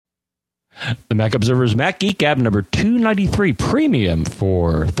The Mac Observer's Mac Geek Gab number 293 Premium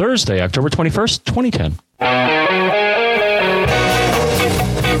for Thursday, October 21st, 2010.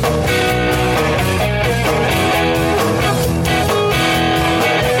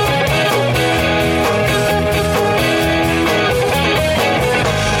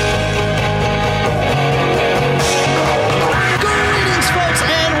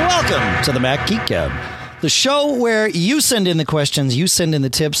 To the Mac Geek Gab, the show where you send in the questions, you send in the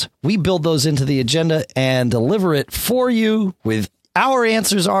tips, we build those into the agenda and deliver it for you with our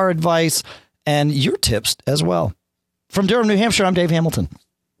answers, our advice, and your tips as well. From Durham, New Hampshire, I'm Dave Hamilton.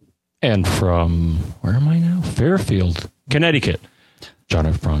 And from, where am I now? Fairfield, Connecticut, John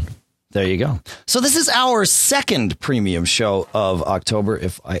F. Braun. There you go. So this is our second premium show of October,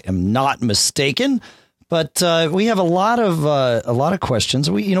 if I am not mistaken. But we have a lot of questions.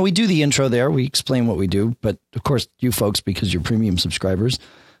 We do the intro there. We explain what we do. But of course, you folks, because you're premium subscribers,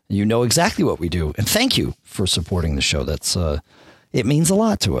 you know exactly what we do. And thank you for supporting the show. That's it means a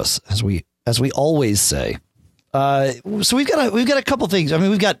lot to us, as we always say. So we've got a couple things. I mean,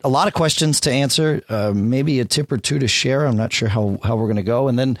 we've got a lot of questions to answer. Maybe a tip or two to share. I'm not sure how we're going to go.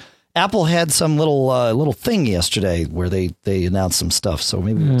 And then Apple had some little thing yesterday where they announced some stuff. So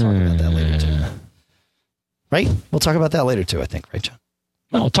maybe we'll talk about that later too. Right? We'll talk about that later, too, I think. Right, John?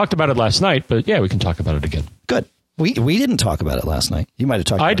 Well, we talked about it last night, but yeah, we can talk about it again. Good. We didn't talk about it last night. You might have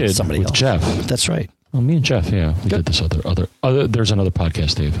talked about it with somebody else. Jeff. That's right. Well, me and Jeff, yeah. We did this other. There's another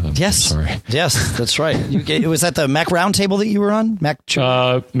podcast, Dave. Yes. Sorry. Yes, that's right. It was at the Mac Roundtable that you were on? Mac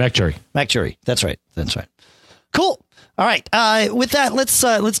Jury. Mac Jury. That's right. Cool. All right. With that, let's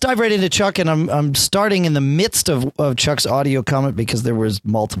dive right into Chuck. And I'm starting in the midst of Chuck's audio comment because there was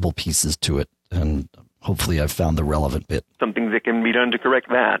multiple pieces to it. And hopefully I've found the relevant bit. Something that can be done to correct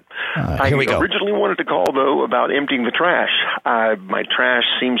that. Here we go. I originally wanted to call, though, about emptying the trash. My trash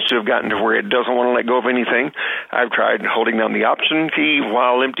seems to have gotten to where it doesn't want to let go of anything. I've tried holding down the Option key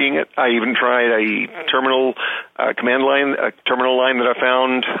while emptying it. I even tried a terminal command line, a terminal line that I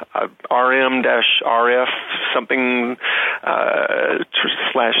found, RM-RF something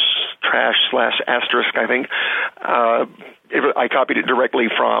 /trash/ asterisk, I think. I copied it directly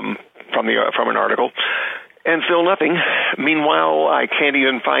from an article, and still nothing. Meanwhile, I can't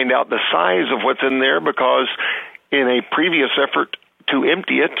even find out the size of what's in there because in a previous effort to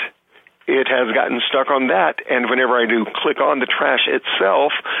empty it, it has gotten stuck on that, and whenever I do click on the trash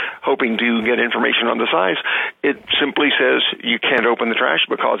itself, hoping to get information on the size, it simply says you can't open the trash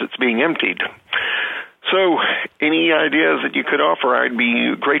because it's being emptied. So any ideas that you could offer, I'd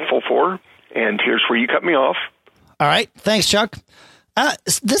be grateful for, and here's where you cut me off. All right. Thanks, Chuck.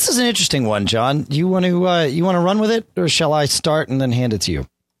 This is an interesting one, John. You want to run with it, or shall I start and then hand it to you?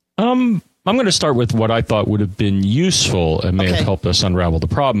 I'm going to start with what I thought would have been useful and may have helped us unravel the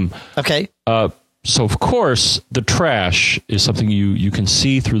problem. Okay. So, of course, the trash is something you can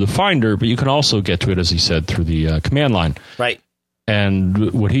see through the Finder, but you can also get to it, as he said, through the command line. Right.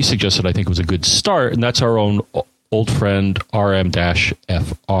 And what he suggested, I think, was a good start, and that's our own old friend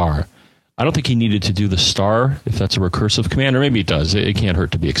RM-FR. I don't think he needed to do the star if that's a recursive command, or maybe it does. It can't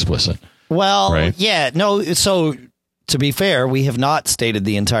hurt to be explicit. Well, right? Yeah, no. So to be fair, we have not stated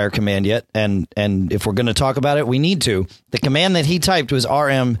the entire command yet. And if we're going to talk about it, we need to. The command that he typed was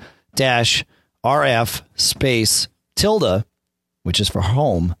RM-RF space tilde, which is for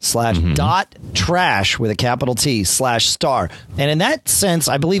home, / dot trash with a capital T / star. And in that sense,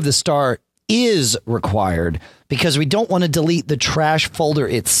 I believe the star is required because we don't want to delete the trash folder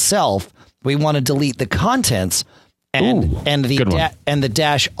itself. We want to delete the contents, and the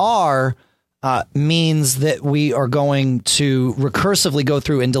dash R means that we are going to recursively go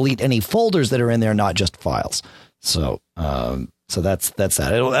through and delete any folders that are in there, not just files. So that's that. I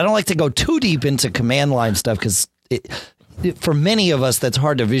don't like to go too deep into command line stuff because for many of us that's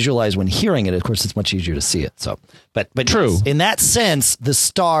hard to visualize when hearing it. Of course, it's much easier to see it. So, but true. In that sense, the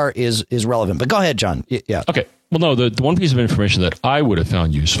star is relevant. But go ahead, John. Yeah. Okay. Well, no, the one piece of information that I would have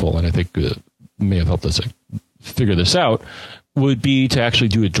found useful, and I think may have helped us figure this out, would be to actually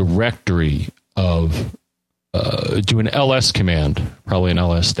do a directory of, do an ls command, probably an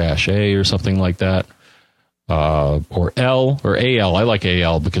ls-a or something like that, or L or AL. I like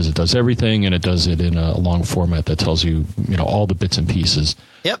AL because it does everything, and it does it in a long format that tells you, all the bits and pieces.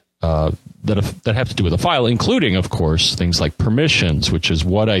 Yep. That have to do with the file, including, of course, things like permissions, which is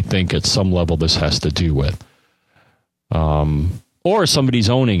what I think at some level this has to do with. Or somebody's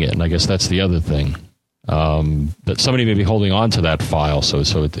owning it, and I guess that's the other thing. That somebody may be holding on to that file, so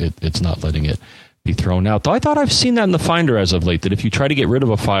it's not letting it be thrown out. Though I thought I've seen that in the Finder as of late, that if you try to get rid of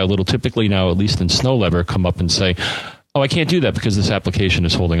a file, it'll typically now, at least in SnowLever, come up and say, oh, I can't do that because this application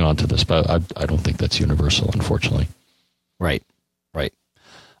is holding on to this. But I don't think that's universal, unfortunately. Right.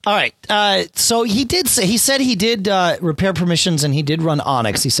 All right. So he said he did repair permissions and he did run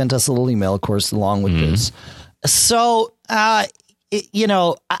Onyx. He sent us a little email, of course, along with this. So, I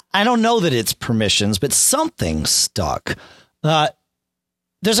don't know that it's permissions, but something stuck.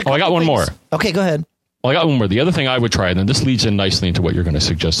 There's a I got one more. Okay, go ahead. Well, I got one more. The other thing I would try, and then this leads in nicely into what you're going to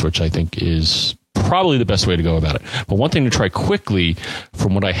suggest, which I think is probably the best way to go about it. But one thing to try quickly,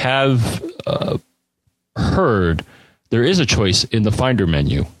 from what I have heard, there is a choice in the Finder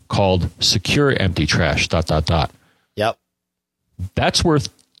menu called Secure Empty Trash, ... Yep. That's worth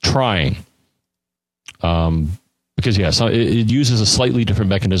trying. Because, so it uses a slightly different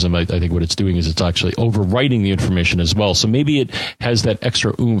mechanism. I think what it's doing is it's actually overwriting the information as well. So maybe it has that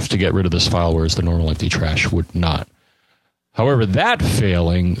extra oomph to get rid of this file, whereas the normal empty trash would not. However, that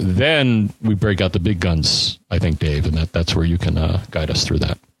failing, then we break out the big guns, I think, Dave, and that's where you can guide us through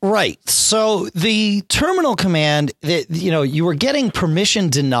that. Right. So the terminal command that, you were getting permission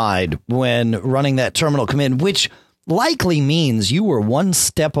denied when running that terminal command, which likely means you were one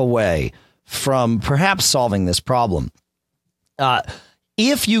step away from perhaps solving this problem.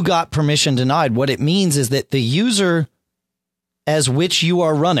 If you got permission denied, what it means is that the user as which you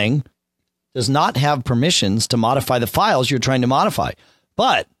are running does not have permissions to modify the files you're trying to modify.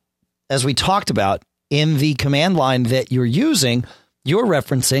 But as we talked about in the command line that you're using, you're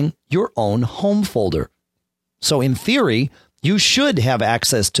referencing your own home folder. So in theory, you should have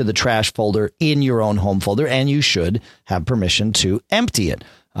access to the trash folder in your own home folder, and you should have permission to empty it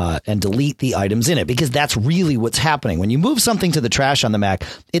and delete the items in it, because that's really what's happening. When you move something to the trash on the Mac,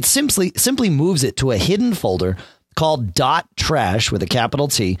 it simply moves it to a hidden folder called .trash with a capital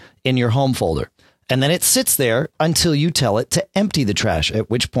T in your home folder. And then it sits there until you tell it to empty the trash, at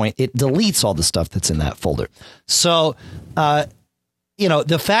which point it deletes all the stuff that's in that folder. So,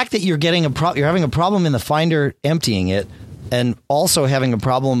 the fact that you're getting you're having a problem in the Finder emptying it, and also having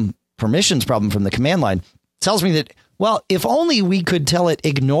a permissions problem from the command line, tells me that, well, if only we could tell it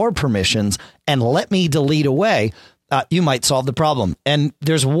ignore permissions and let me delete away, you might solve the problem. And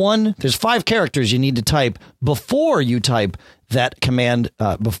there's 5 characters you need to type before you type that command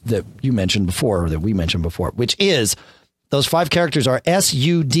that you mentioned before, or that we mentioned before, which is, those 5 characters are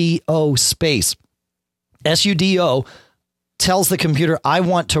sudo space. sudo tells the computer, I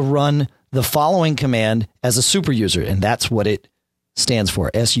want to run the following command as a super user. And that's what it stands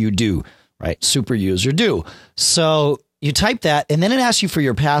for. sudo, right? Super user do. So you type that, and then it asks you for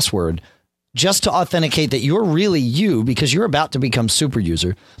your password just to authenticate that you're really you, because you're about to become super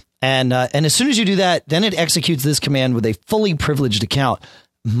user. And as soon as you do that, then it executes this command with a fully privileged account.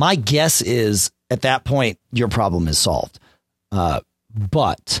 My guess is at that point, your problem is solved.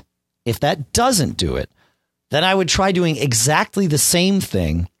 But if that doesn't do it, then I would try doing exactly the same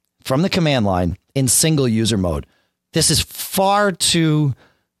thing from the command line in single user mode. This is far too,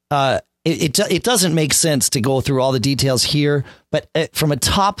 it doesn't make sense to go through all the details here, but from a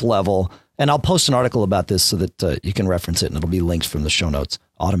top level, and I'll post an article about this so that you can reference it, and it'll be linked from the show notes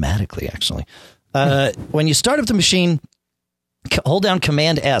automatically, actually. When you start up the machine, hold down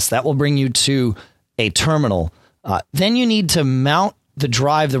Command S. That will bring you to a terminal. Then you need to mount the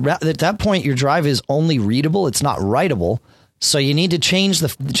drive. At that point, your drive is only readable. It's not writable. So you need to change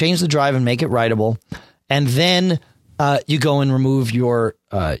the drive and make it writable. And then you go and remove your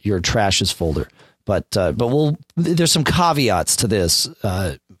trashes folder. But there's some caveats to this.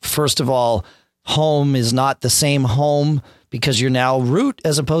 First of all, home is not the same home, because you're now root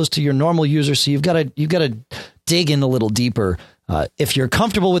as opposed to your normal user. So you've got to dig in a little deeper. If you're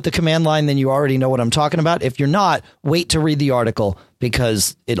comfortable with the command line, then you already know what I'm talking about. If you're not, wait to read the article,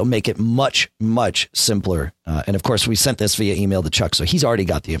 because it'll make it much, much simpler. And of course, we sent this via email to Chuck, so he's already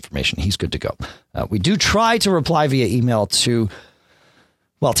got the information. He's good to go. We do try to reply via email to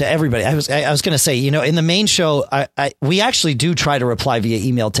everybody. I was going to say, in the main show, we actually do try to reply via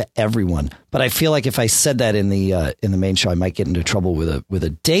email to everyone. But I feel like if I said that in the main show, I might get into trouble with a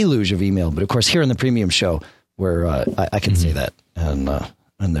deluge of email. But of course, here in the premium show, where I can say that,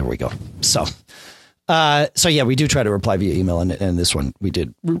 and there we go. So yeah, we do try to reply via email, and this one we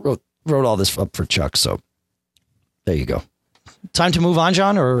wrote all this up for Chuck. So there you go. Time to move on,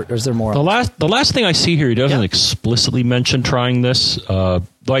 John, or is there more? The last thing I see here, he doesn't explicitly mention trying this, though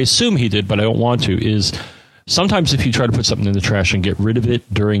I assume he did, but I don't want to, is sometimes if you try to put something in the trash and get rid of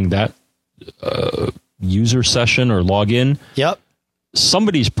it during that user session or login,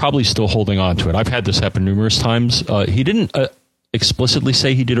 somebody's probably still holding on to it. I've had this happen numerous times. He didn't explicitly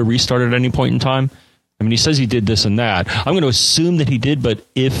say he did a restart at any point in time. I mean, he says he did this and that. I'm going to assume that he did, but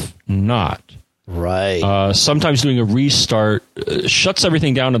if not, Right. Sometimes doing a restart shuts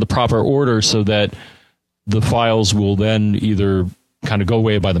everything down in the proper order so that the files will then either kind of go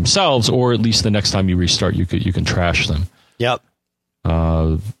away by themselves, or at least the next time you restart, you can trash them. Yep.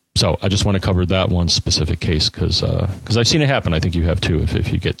 So I just want to cover that one specific case because I've seen it happen. I think you have too.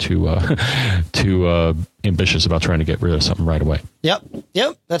 If you get too ambitious about trying to get rid of something right away. Yep.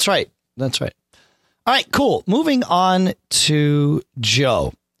 That's right. All right. Cool. Moving on to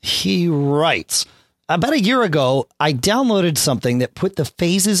Joe. He writes, about a year ago, I downloaded something that put the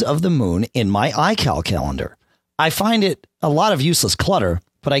phases of the moon in my iCal calendar. I find it a lot of useless clutter,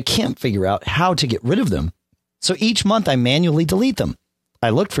 but I can't figure out how to get rid of them. So each month I manually delete them.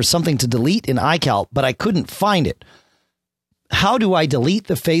 I looked for something to delete in iCal, but I couldn't find it. How do I delete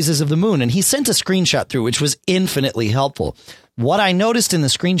the phases of the moon? And he sent a screenshot through, which was infinitely helpful. What I noticed in the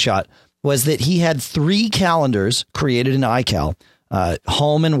screenshot was that he had 3 calendars created in iCal,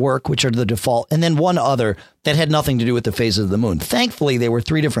 home and work, which are the default, and then one other that had nothing to do with the phases of the moon. Thankfully, they were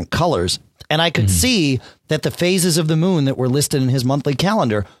 3 different colors, and I could see that the phases of the moon that were listed in his monthly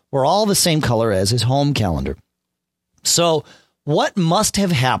calendar were all the same color as his home calendar. So what must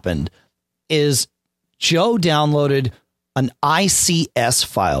have happened is Joe downloaded an ICS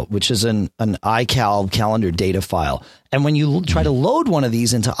file, which is an iCal calendar data file. And when you try to load one of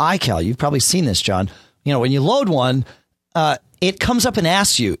these into iCal, you've probably seen this, John. You know, when you load one, it comes up and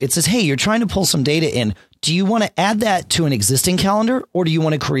asks you, it says, hey, you're trying to pull some data in. Do you want to add that to an existing calendar, or do you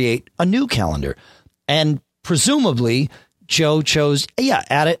want to create a new calendar? And presumably Joe chose,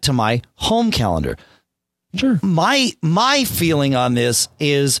 add it to my home calendar. Sure. My feeling on this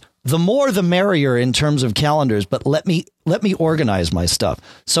is the more the merrier in terms of calendars, but let me organize my stuff.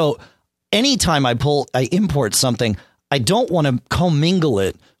 So anytime I import something, I don't want to commingle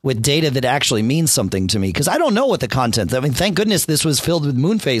it with data that actually means something to me, because I don't know what the content. I mean, thank goodness this was filled with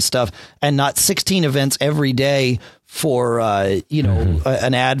moon phase stuff and not 16 events every day for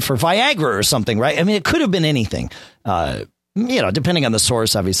an ad for Viagra or something, right? I mean, it could have been anything. Depending on the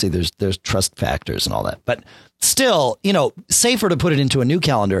source, obviously there's trust factors and all that, but still, safer to put it into a new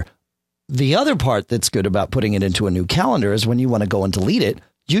calendar. The other part that's good about putting it into a new calendar is when you want to go and delete it,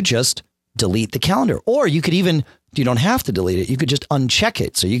 you just delete the calendar, or you don't have to delete it. You could just uncheck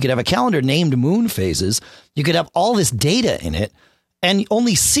it. So you could have a calendar named moon phases. You could have all this data in it and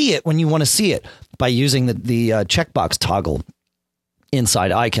only see it when you want to see it by using the checkbox toggle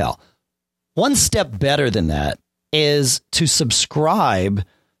inside iCal. One step better than that is to subscribe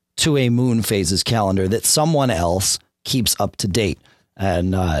to a moon phases calendar that someone else keeps up to date.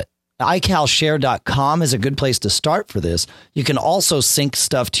 And iCalShare.com is a good place to start for this. You can also sync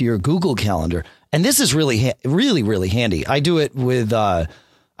stuff to your Google Calendar. And this is really, really handy. I do it with,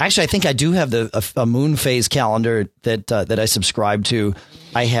 actually, I think I do have a moon phase calendar that I subscribe to.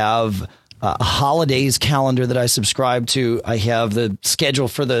 I have a holidays calendar that I subscribe to. I have the schedule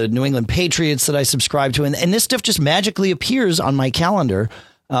for the New England Patriots that I subscribe to. And this stuff just magically appears on my calendar.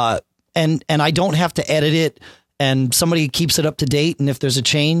 And I don't have to edit it, and somebody keeps it up to date. And if there's a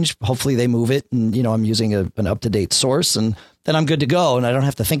change, hopefully they move it. And, I'm using an up-to-date source, and then I'm good to go. And I don't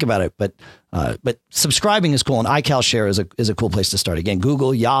have to think about it. But subscribing is cool. And iCal Share is a cool place to start. Again,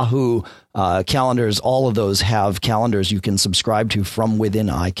 Google, Yahoo, calendars, all of those have calendars you can subscribe to from within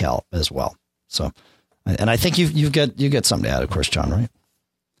iCal as well. So, and I think you've got something to add, of course, John, right?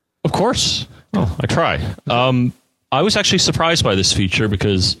 Of course. Oh, I try. I was actually surprised by this feature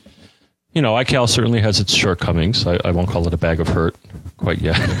because, iCal certainly has its shortcomings. I won't call it a bag of hurt quite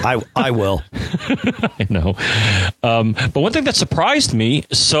yet. I will. I know. But one thing that surprised me,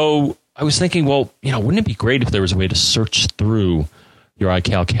 so I was thinking, well, wouldn't it be great if there was a way to search through your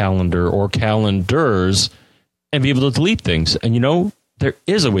iCal calendar or calendars and be able to delete things? And there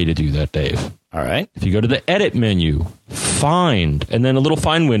is a way to do that, Dave. All right. If you go to the edit menu, find, and then a little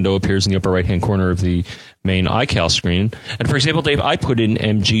find window appears in the upper right-hand corner of the main iCal screen. And for example, Dave, I put in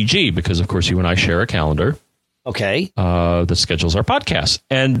MGG because, of course, you and I share a calendar. Okay. That schedules our podcast.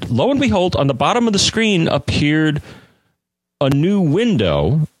 And lo and behold, on the bottom of the screen appeared a new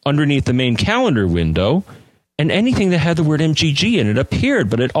window underneath the main calendar window, and anything that had the word MGG in it appeared,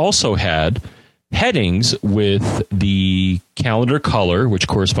 but it also had headings with the calendar color, which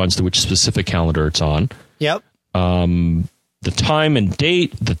corresponds to which specific calendar it's on. Yep. The time and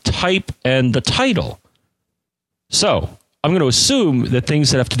date, the type, and the title. So I'm going to assume that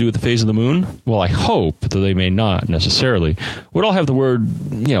things that have to do with the phase of the moon, well, I hope, though they may not necessarily, would all have the word,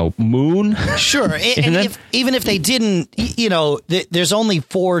 moon. Sure. And even if they didn't, there's only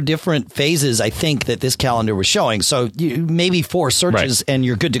 4 different phases, I think, that this calendar was showing. So maybe 4 searches and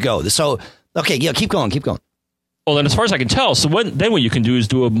you're good to go. So, okay, yeah, keep going. Well, then as far as I can tell, so then what you can do is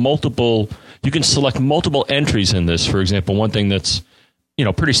do you can select multiple entries in this. For example, one thing that's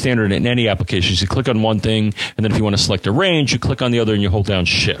pretty standard in any application is you click on one thing, and then if you want to select a range, you click on the other and you hold down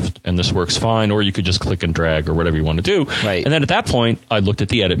Shift, and this works fine. Or you could just click and drag or whatever you want to do. Right. And then at that point, I looked at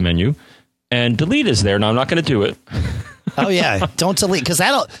the edit menu, and delete is there. Now, I'm not going to do it. Oh, yeah. Don't delete, because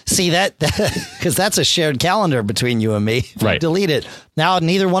because that's a shared calendar between you and me. If you Right. delete it. Now,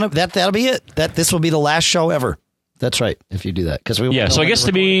 neither one of that'll be it. This will be the last show ever. That's right. If you do that. So I guess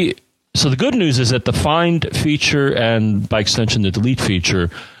so the good news is that the find feature and by extension, the delete feature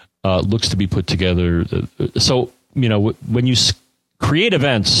looks to be put together. So, when you create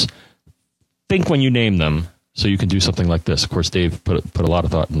events, think when you name them. So you can do something like this. Of course, Dave put a lot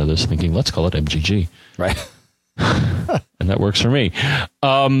of thought into this, thinking, let's call it MGG. Right. And that works for me.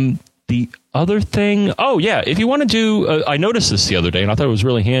 The other thing, if you want to do, I noticed this the other day, and I thought it was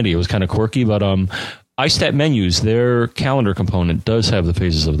really handy. It was kind of quirky, but iStat Menus, their calendar component does have the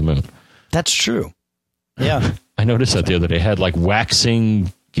phases of the moon. That's true. Yeah. I noticed that the other day. It had like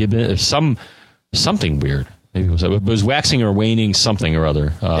waxing, gibbon, something weird. Maybe it was waxing or waning something or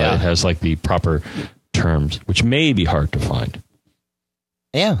other. It has like the proper terms, which may be hard to find.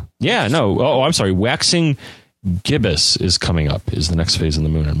 Yeah. Yeah, no. Oh, I'm sorry. Waxing gibbous is coming up, is the next phase in the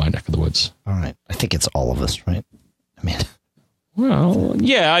moon in my neck of the woods. All right. I think it's all of us, right? I mean, well,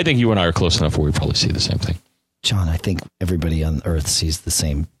 yeah, I think you and I are close enough where we probably see the same thing. John, I think everybody on Earth sees the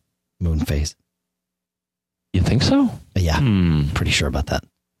same moon phase. You think so? Yeah. Pretty sure about that.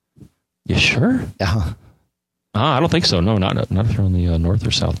 You sure? Yeah. I don't think so. No, not if you're on the North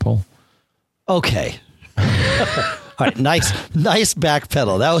or South Pole. Okay. All right, nice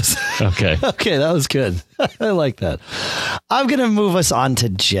backpedal. That was okay. Okay, that was good. I like that. I'm going to move us on to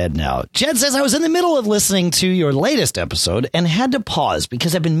Jed now. Jed says, I was in the middle of listening to your latest episode and had to pause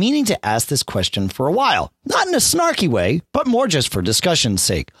because I've been meaning to ask this question for a while. Not in a snarky way, but more just for discussion's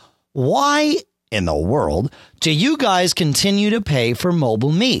sake. Why in the world do you guys continue to pay for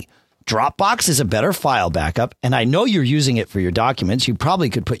MobileMe? Dropbox is a better file backup, and I know you're using it for your documents. You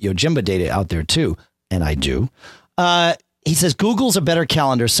probably could put Yojimba data out there too, and I do. He says Google's a better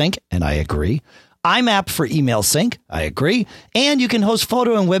calendar sync, and I agree. IMAP for email sync, I agree. And you can host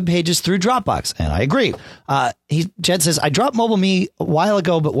photo and web pages through Dropbox, and I agree. Jed says, I dropped MobileMe a while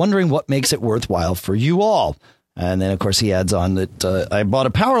ago, but wondering what makes it worthwhile for you all. And then, of course, he adds on that I bought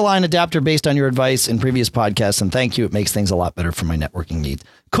a Powerline adapter based on your advice in previous podcasts, and thank you. It makes things a lot better for my networking needs.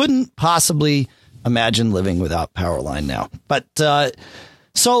 Couldn't possibly imagine living without Powerline now. But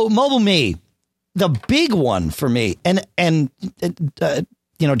so MobileMe, the big one for me, and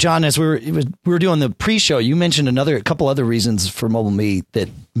John, as we were doing the pre-show, you mentioned a couple other reasons for MobileMe that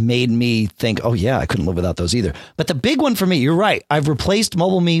made me think, oh yeah, I couldn't live without those either. But the big one for me, you're right. I've replaced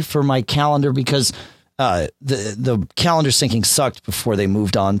MobileMe for my calendar because the calendar syncing sucked before they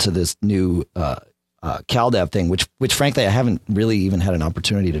moved on to this new CalDAV thing, which frankly I haven't really even had an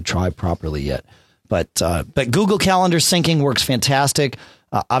opportunity to try properly yet. But Google Calendar syncing works fantastic.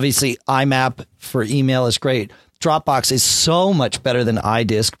 Obviously, IMAP for email is great. Dropbox is so much better than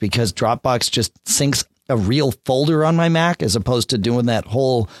iDisk because Dropbox just syncs a real folder on my Mac as opposed to doing that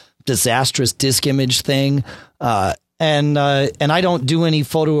whole disastrous disk image thing. And I don't do any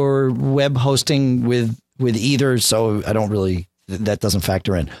photo or web hosting with either, so I don't really, that doesn't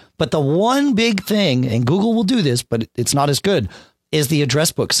factor in. But the one big thing, and Google will do this, but it's not as good, is the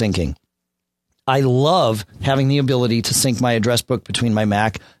address book syncing. I love having the ability to sync my address book between my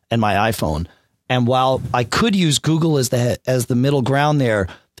Mac and my iPhone. And while I could use Google as the middle ground there,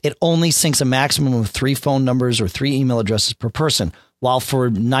 it only syncs a maximum of 3 phone numbers or 3 email addresses per person. While for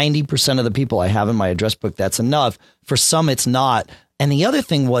 90% of the people I have in my address book, that's enough. For some, it's not. And the other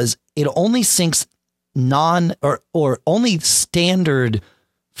thing was it only syncs or only standard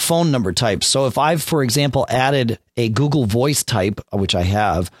phone number types. So if I've, for example, added a Google Voice type, which I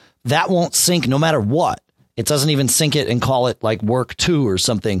have, that won't sync no matter what. It doesn't even sync it and call it like work 2 or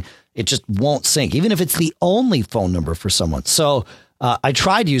something. It just won't sync, even if it's the only phone number for someone. So I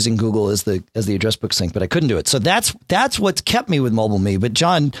tried using Google as the address book sync, but I couldn't do it. So that's what's kept me with MobileMe. But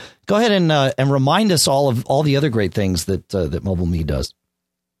John, go ahead and remind us all of all the other great things that MobileMe does.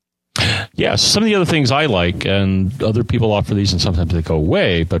 Yeah, some of the other things I like, and other people offer these, and sometimes they go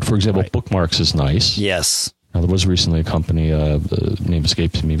away. But for example, Bookmarks is nice. Yes. Now, there was recently a company, the name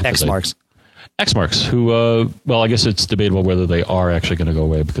escapes me. Xmarks, who, I guess it's debatable whether they are actually going to go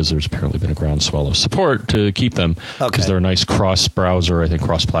away because there's apparently been a groundswell of support to keep them because they're a nice cross-browser, I think,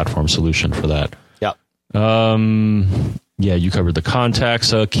 cross-platform solution for that. Yep. Yeah, you covered the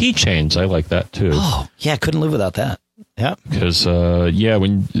contacts. Keychains, I like that too. Oh, yeah, couldn't live without that. Yeah. Because,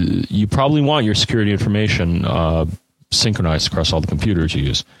 when you probably want your security information synchronized across all the computers you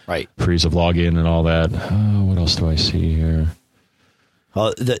use. Right. For ease of login and all that. What else do I see here?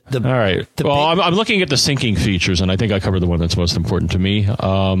 All right. I'm looking at the syncing features, and I think I covered the one that's most important to me.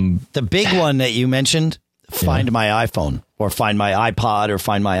 The big one that you mentioned, Find My iPhone or Find My iPod or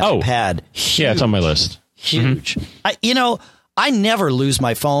Find My iPad. Huge. Yeah, it's on my list. Huge. I never lose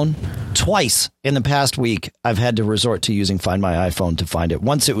my phone. Twice in the past week, I've had to resort to using Find My iPhone to find it.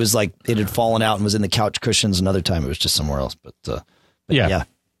 Once it was like it had fallen out and was in the couch cushions. Another time it was just somewhere else. But yeah.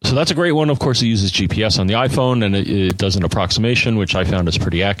 So that's a great one. Of course, it uses GPS on the iPhone, and it does an approximation, which I found is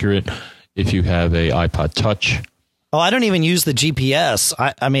pretty accurate if you have a iPod Touch. Oh, I don't even use the GPS.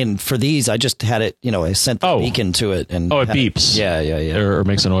 I mean, for these, I just had it, I sent the beacon to it. And it beeps. Yeah. Or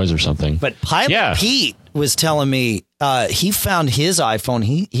makes a noise or something. But Pilot Pete was telling me he found his iPhone.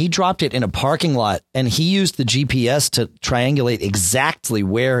 He dropped it in a parking lot, and he used the GPS to triangulate exactly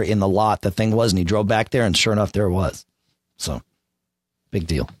where in the lot the thing was. And he drove back there, and sure enough, there it was. So, big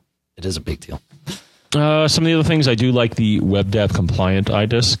deal. It is a big deal. Some of the other things, I do like the WebDAV compliant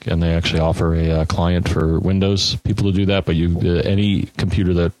iDisk, and they actually offer a client for Windows people to do that. But any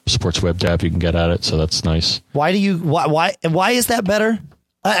computer that supports WebDAV, you can get at it, so that's nice. Why is that better?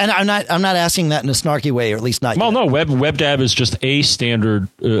 And I'm not asking that in a snarky way, or at least not. Well, yet. no, WebDAV is just a standard.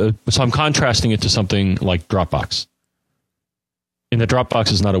 So I'm contrasting it to something like Dropbox. And the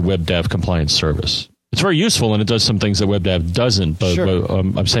Dropbox is not a WebDAV compliant service. It's very useful, and it does some things that WebDAV doesn't. But, sure.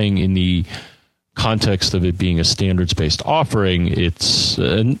 I'm saying in the context of it being a standards-based offering, it's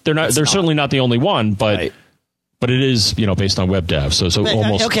they're certainly not the only one, but right. But it is based on WebDAV. So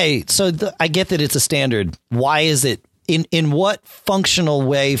almost okay. So I get that it's a standard. Why is it in what functional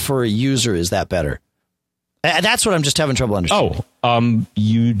way for a user is that better? That's what I'm just having trouble understanding.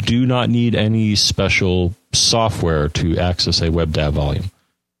 You do not need any special software to access a WebDAV volume.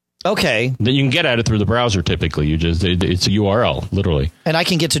 Okay. Then you can get at it through the browser typically. It's a URL, literally. And I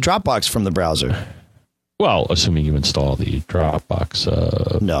can get to Dropbox from the browser. Well, assuming you install the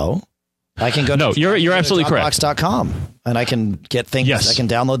Dropbox. No. I can go to you're absolutely correct. Dropbox.com, and I can get things. Yes. I can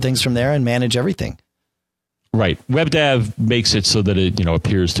download things from there and manage everything. Right. WebDAV makes it so that it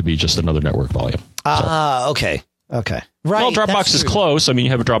appears to be just another network volume. Okay. Right. Well, Dropbox is close. I mean,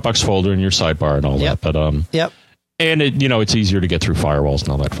 you have a Dropbox folder in your sidebar and all that, but yep. And it, it's easier to get through firewalls and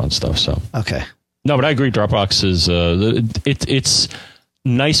all that fun stuff. So okay. No, but I agree. Dropbox is it's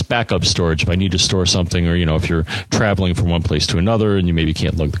nice backup storage if I need to store something, or if you're traveling from one place to another and you maybe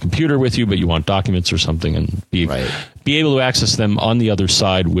can't lug the computer with you, but you want documents or something, and be able to access them on the other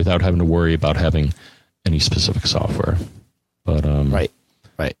side without having to worry about having any specific software. But right.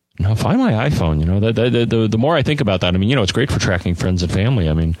 Now, Find My iPhone. The more I think about that, I mean, it's great for tracking friends and family.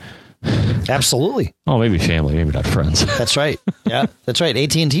 I mean. Absolutely. Oh, maybe family, maybe not friends. That's right. Yeah, that's right.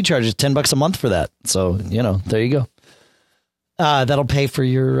 AT&T charges $10 a month for that. So, there you go. That'll pay for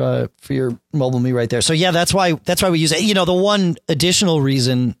your mobile me right there. So yeah, that's why we use it. The one additional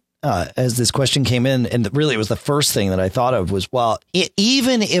reason, as this question came in, and really it was the first thing that I thought of was,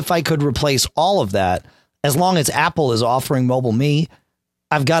 even if I could replace all of that, as long as Apple is offering mobile me,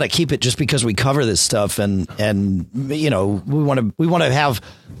 I've got to keep it just because we cover this stuff, and we want to have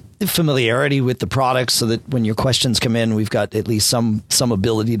familiarity with the products so that when your questions come in, we've got at least some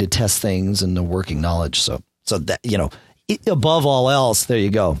ability to test things and the working knowledge. So that, above all else, there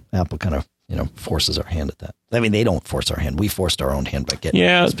you go. Apple kind of, forces our hand at that. I mean, they don't force our hand. We forced our own hand by getting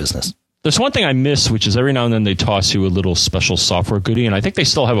this business. There's one thing I miss, which is every now and then they toss you a little special software goodie. And I think they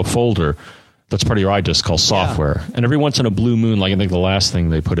still have a folder that's part of your iDisk called software. Yeah. And every once in a blue moon, like I think the last thing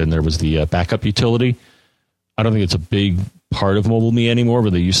they put in there was the backup utility. I don't think it's a big part of mobile me anymore,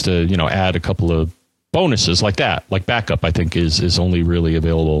 but they used to, add a couple of bonuses like that. Like backup, I think is only really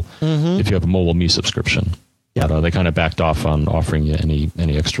available if you have a mobile me subscription. Yeah. But they kind of backed off on offering you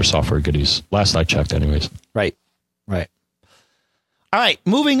any extra software goodies. Last I checked, anyways. Right. All right.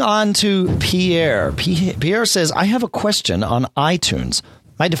 Moving on to Pierre. Pierre says, I have a question on iTunes.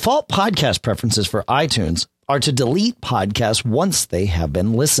 My default podcast preferences for iTunes are to delete podcasts once they have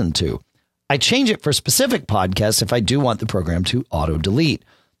been listened to. I change it for specific podcasts if I do want the program to auto-delete.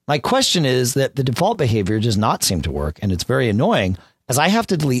 My question is that the default behavior does not seem to work, and it's very annoying as I have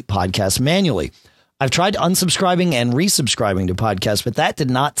to delete podcasts manually. I've tried unsubscribing and resubscribing to podcasts, but that did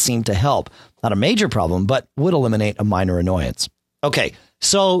not seem to help. Not a major problem, but would eliminate a minor annoyance. Okay,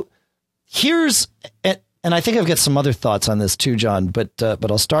 so here's, and I think I've got some other thoughts on this too, John, but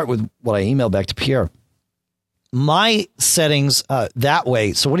I'll start with what I emailed back to Pierre. My settings that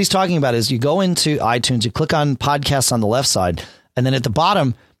way. So what he's talking about is you go into iTunes, you click on podcasts on the left side, and then at the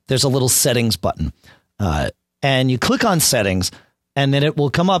bottom, there's a little settings button. and you click on settings, and then it will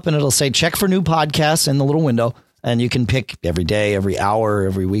come up and it'll say check for new podcasts in the little window. And you can pick every day, every hour,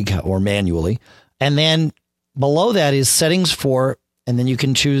 every week, or manually. And then below that is settings for, and then you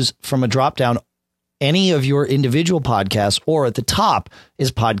can choose from a drop down any of your individual podcasts, or at the top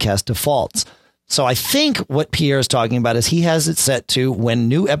is podcast defaults. So I think what Pierre is talking about is he has it set to when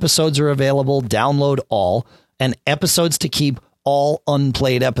new episodes are available, download all, and episodes to keep all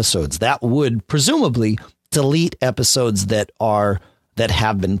unplayed episodes. That would presumably delete episodes that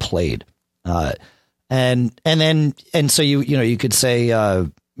have been played. And so you could say,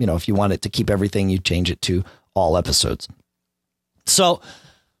 if you want it to keep everything, you change it to all episodes. So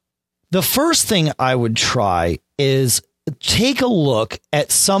the first thing I would try is take a look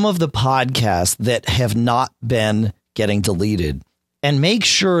at some of the podcasts that have not been getting deleted and make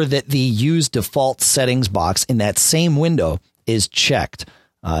sure that the use default settings box in that same window is checked.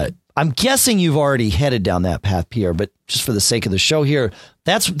 I'm guessing you've already headed down that path, Pierre, but just for the sake of the show here,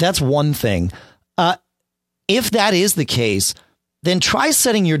 that's one thing. If that is the case, then try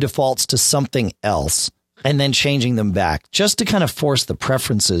setting your defaults to something else and then changing them back just to kind of force the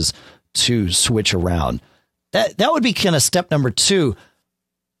preferences to switch around. That would be kind of step number 2.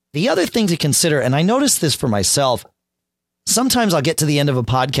 The other thing to consider, and I noticed this for myself, sometimes I'll get to the end of a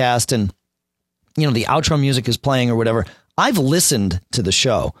podcast and, the outro music is playing or whatever. I've listened to the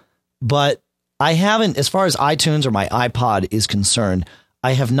show, but I haven't, as far as iTunes or my iPod is concerned,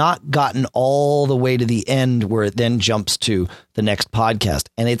 I have not gotten all the way to the end where it then jumps to the next podcast.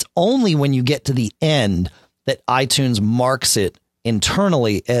 And it's only when you get to the end that iTunes marks it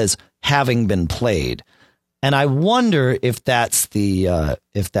internally as having been played. And I wonder if that's the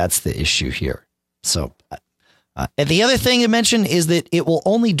issue here. So and the other thing to mention is that it will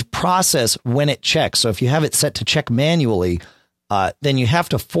only process when it checks. So if you have it set to check manually, then you have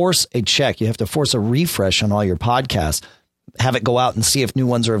to force a check. You have to force a refresh on all your podcasts. Have it go out and see if new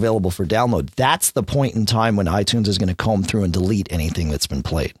ones are available for download. That's the point in time when iTunes is going to comb through and delete anything that's been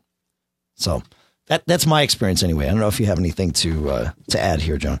played. So that's my experience anyway. I don't know if you have anything to add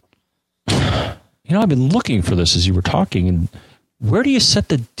here, John. I've been looking for this as you were talking, and where do you set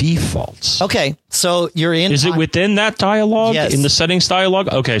the defaults? Okay, so you're in. Is it within that dialog? Yes. In the settings dialog?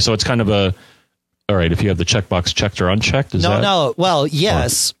 Okay, so it's kind of all right, if you have the checkbox checked or unchecked, No. Well,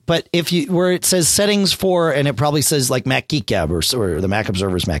 yes, but if you where it says settings for, and it probably says like Mac Geek Gab or the Mac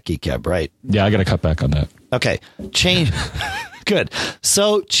Observer's Mac Geek Gab, right? Yeah, I got to cut back on that. Okay, change. Good.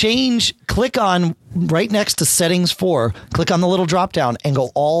 So click on right next to settings for, click on the little drop down and go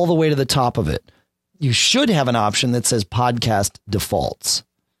all the way to the top of it. You should have an option that says podcast defaults.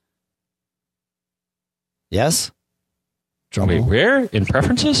 Yes? Wait, where? In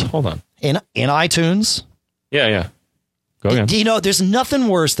preferences? Hold on. In iTunes. Yeah. Go again. There's nothing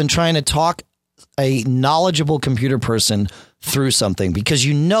worse than trying to talk a knowledgeable computer person through something because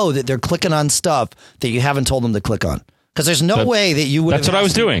you know that they're clicking on stuff that you haven't told them to click on. Because there's no way that you would. That's what I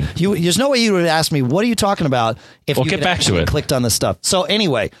was doing. There's no way you would have asked me, what are you talking about? If you get back to it. Clicked on the stuff. So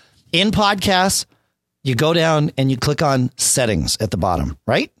anyway, in podcasts, you go down and you click on settings at the bottom,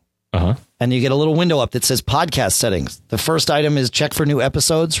 right? Uh-huh. And you get a little window up that says podcast settings. The first item is check for new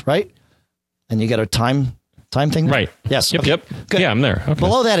episodes, right? And you get a time thing? Right. Yes. Yep. Okay. Yep. Good. Yeah, I'm there. Okay.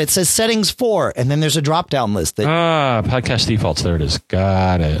 Below that, it says settings for, and then there's a drop down list. Podcast defaults. There it is.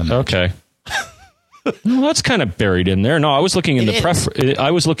 Got it. Okay. Well, that's kind of buried in there. No, I was looking in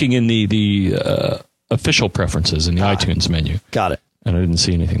I was looking in the official preferences in the iTunes menu. Got it. And I didn't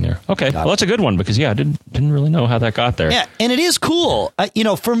see anything there. Okay. Well, that's a good one because, I didn't really know how that got there. Yeah, and it is cool.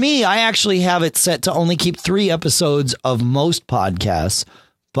 For me, I actually have it set to only keep 3 episodes of most podcasts.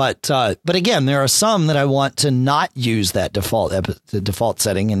 But again, there are some that I want to not use that the default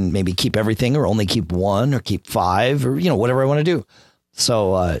setting and maybe keep everything or only keep 1 or keep 5 or, whatever I want to do.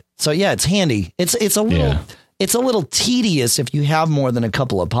 So yeah, it's handy. It's a little tedious if you have more than a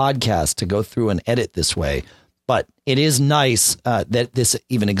couple of podcasts to go through and edit this way. But it is nice that this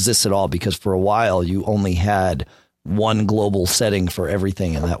even exists at all, because for a while you only had one global setting for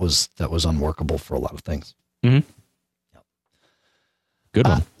everything, and that was unworkable for a lot of things. Mm-hmm. Good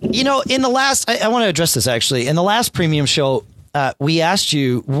one. In the last, I want to address this actually. In the last premium show, we asked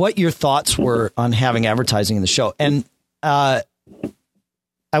you what your thoughts were on having advertising in the show, and I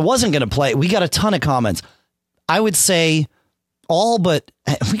wasn't going to play. We got a ton of comments. I would say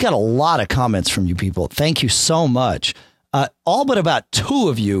we got a lot of comments from you people. Thank you so much. All but about 2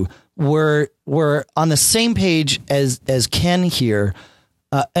 of you were on the same page as Ken here.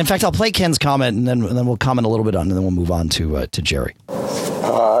 In fact, I'll play Ken's comment and then we'll comment a little bit on it, and then we'll move on to Jerry.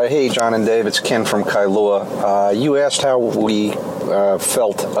 Hey, John and Dave, it's Ken from Kailua. You asked how we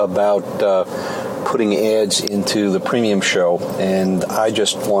felt about putting ads into the premium show, and I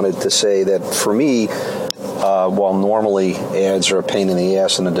just wanted to say that for me, while normally ads are a pain in the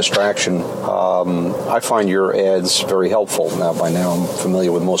ass and a distraction, I find your ads very helpful. Now, by now, I'm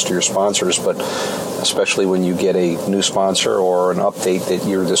familiar with most of your sponsors, but especially when you get a new sponsor or an update that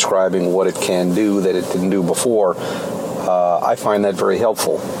you're describing what it can do that it didn't do before, I find that very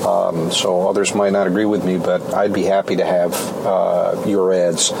helpful. So others might not agree with me, but I'd be happy to have your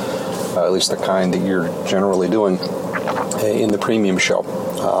ads, at least the kind that you're generally doing, in the premium show.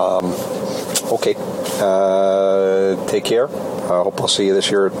 Okay. Take care. I hope I'll see you this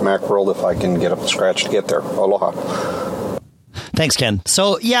year at Macworld if I can get up to scratch to get there. Aloha. Thanks, Ken.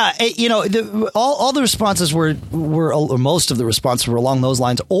 So, yeah, all the responses were or most of the responses were along those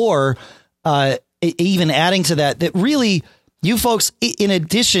lines, or even adding to that really, you folks, in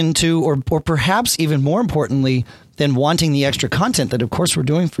addition to, or perhaps even more importantly than wanting the extra content that, of course, we're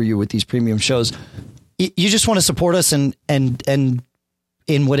doing for you with these premium shows, you just want to support us and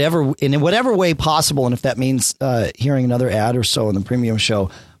in whatever way possible. And if that means hearing another ad or so in the premium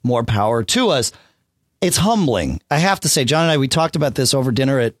show, more power to us. It's humbling. I have to say, John and I, we talked about this over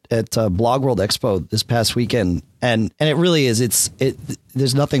dinner at Blog World Expo this past weekend. And it really is.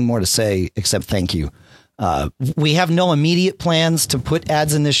 There's nothing more to say except thank you. We have no immediate plans to put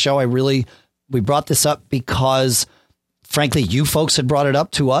ads in this show. We brought this up because, frankly, you folks had brought it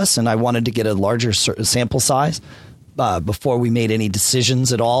up to us, and I wanted to get a larger sample size before we made any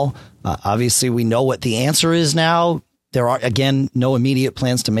decisions at all. Obviously, we know what the answer is now. There are, again, no immediate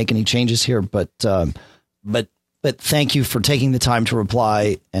plans to make any changes here, but thank you for taking the time to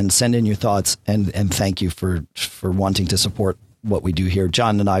reply and send in your thoughts, and thank you for wanting to support what we do here.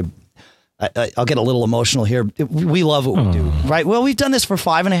 John and I'll get a little emotional here. We love what we do, right? Well, we've done this for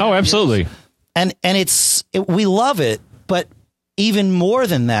 5.5 years. Oh, absolutely. And we love it, but even more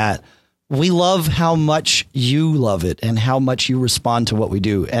than that, we love how much you love it and how much you respond to what we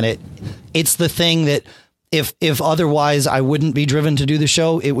do. And it's the thing that if otherwise I wouldn't be driven to do the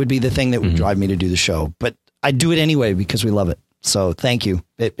show, it would be the thing that would drive me to do the show. But I do it anyway because we love it. So thank you.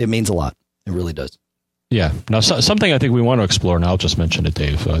 It means a lot. It really does. Yeah. Now, something I think we want to explore, and I'll just mention it,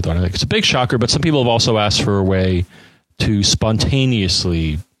 Dave. I think it's a big shocker, but some people have also asked for a way to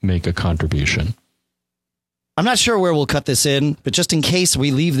spontaneously make a contribution. I'm not sure where we'll cut this in, but just in case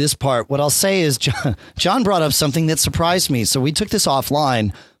we leave this part, what I'll say is John brought up something that surprised me. So we took this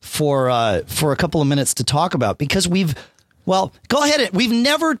offline for a couple of minutes to talk about, because go ahead. We've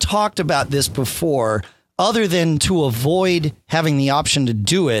never talked about this before other than to avoid having the option to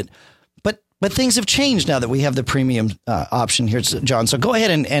do it. But things have changed now that we have the premium option here, John. So go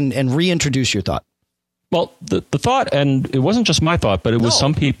ahead and reintroduce your thought. Well, the thought, and it wasn't just my thought, but it was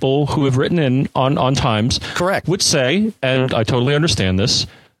some people who have written in on Times. Correct. Would say, and I totally understand this,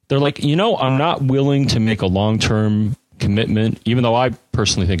 they're like, I'm not willing to make a long-term commitment, even though I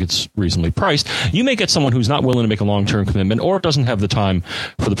personally think it's reasonably priced. You may get someone who's not willing to make a long-term commitment or doesn't have the time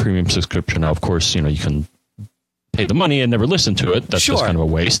for the premium subscription. Now, of course, you can pay the money and never listen to it. That's just kind of a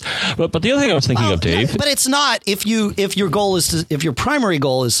waste. But the other thing I was thinking of, Dave, but it's not if your goal is to, if your primary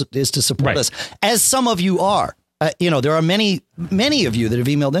goal is to support us, as some of you are. There are many of you that have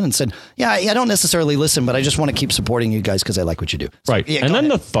emailed in and said, I don't necessarily listen, but I just want to keep supporting you guys because I like what you do. So, right. And then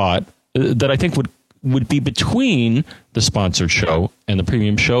the thought that I think would be between the sponsored show and the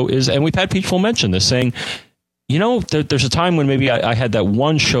premium show is, and we've had people mention this, saying, there's a time when maybe I had that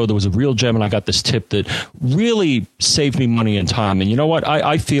one show that was a real gem and I got this tip that really saved me money and time. And you know what?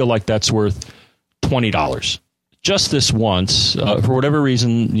 I feel like that's worth $20. Just this once. For whatever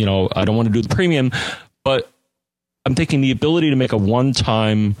reason, I don't want to do the premium, but I'm thinking the ability to make a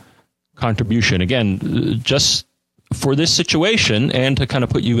one-time contribution, again, just for this situation and to kind of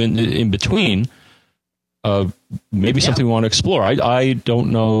put you in between, maybe something we want to explore. I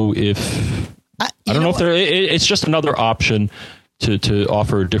don't know if... I don't know if it's just another option to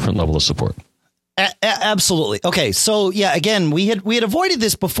offer a different level of support. Absolutely. Okay. So again, we had avoided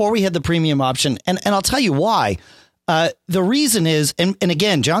this before we had the premium option. And I'll tell you why. The reason is, and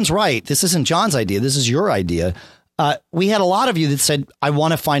again, John's right. This isn't John's idea. This is your idea. We had a lot of you that said, I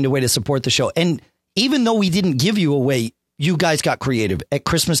want to find a way to support the show. And even though we didn't give you a way, you guys got creative. At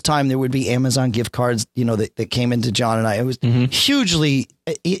Christmas time, there would be Amazon gift cards, that came into John and I. It was hugely,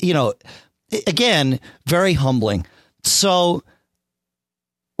 again, very humbling. So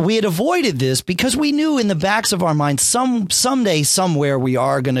we had avoided this because we knew in the backs of our minds someday, somewhere, we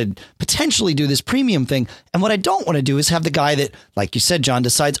are going to potentially do this premium thing. And what I don't want to do is have the guy that, like you said, John,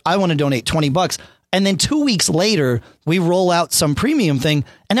 decides I want to donate $20. And then 2 weeks later, we roll out some premium thing.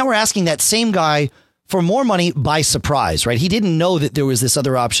 And now we're asking that same guy for more money by surprise, right? He didn't know that there was this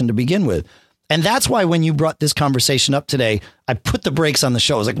other option to begin with. And that's why when you brought this conversation up today, I put the brakes on the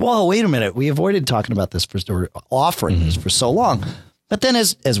show. I was like, whoa, wait a minute. We avoided talking about this or offering this for so long. But then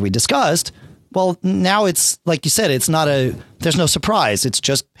as we discussed, well, now it's like you said, there's no surprise. It's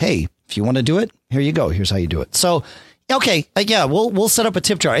just, hey, if you want to do it, here you go. Here's how you do it. So, okay. Yeah, we'll set up a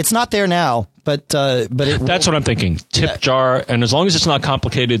tip jar. It's not there now, but that's what I'm thinking. Tip jar. And as long as it's not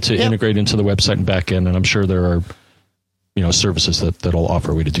complicated to integrate into the website and back end, and I'm sure there are, services that'll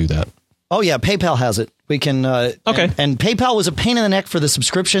offer a way to do that. Oh, yeah. PayPal has it. We can. Okay. And PayPal was a pain in the neck for the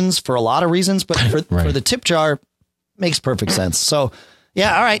subscriptions for a lot of reasons, but for the tip jar, makes perfect sense. So,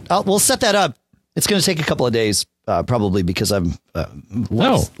 yeah. All right. We'll set that up. It's going to take a couple of days, probably because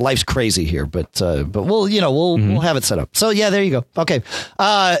life's crazy here. But we'll have it set up. So, yeah, there you go. Okay.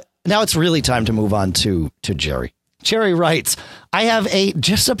 Now it's really time to move on to Jerry. Jerry writes, I have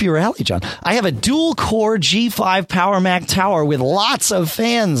just up your alley, John. I have a dual core G5 Power Mac tower with lots of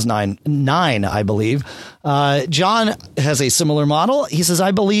fans, nine, I believe. John has a similar model. He says,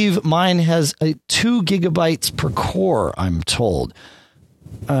 I believe mine has 2 gigabytes per core, I'm told.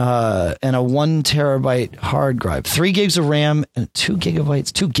 And a 1 terabyte hard drive, 3 gigs of RAM and 2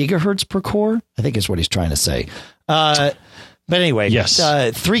 gigahertz per core, I think is what he's trying to say. But anyway, yes.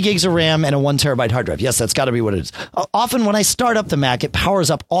 3 gigs of RAM and a 1 terabyte hard drive. Yes, that's got to be what it is. Often when I start up the Mac, it powers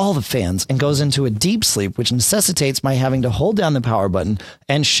up all the fans and goes into a deep sleep, which necessitates my having to hold down the power button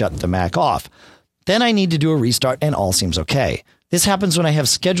and shut the Mac off. Then I need to do a restart and all seems okay. This happens when I have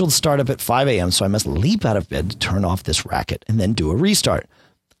scheduled startup at 5 a.m., so I must leap out of bed to turn off this racket and then do a restart.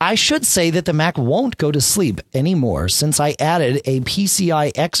 I should say that the Mac won't go to sleep anymore since I added a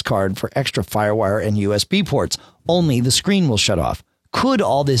PCI X card for extra FireWire and USB ports. Only the screen will shut off. Could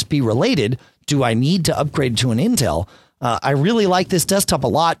all this be related? Do I need to upgrade to an Intel? I really like this desktop a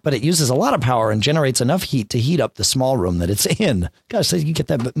lot, but it uses a lot of power and generates enough heat to heat up the small room that it's in. Gosh, you get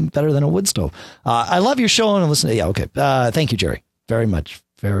that better than a wood stove. I love your show and listen to yeah, okay. Thank you, Jerry. Very much.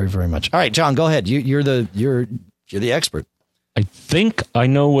 Very, very much. All right, John, go ahead. You're the expert. I think I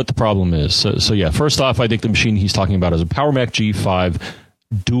know what the problem is. So yeah, first off, I think the machine he's talking about is a Power Mac G5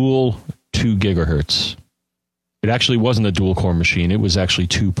 dual 2 gigahertz. It actually wasn't a dual core machine. It was actually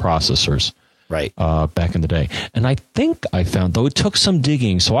 2 processors. Right. Back in the day. And I think I found, though it took some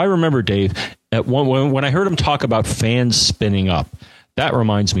digging. So I remember, Dave, when I heard him talk about fans spinning up, that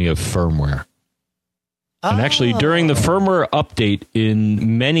reminds me of firmware. And actually, during the firmware update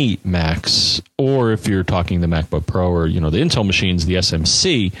in many Macs, or if you're talking the MacBook Pro or, the Intel machines, the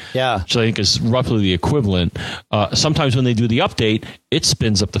SMC, which I think is roughly the equivalent, sometimes when they do the update, it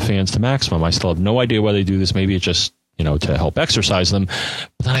spins up the fans to maximum. I still have no idea why they do this. Maybe it's just, to help exercise them.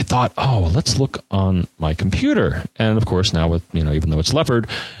 But then I thought, let's look on my computer. And of course, now with, even though it's Leopard,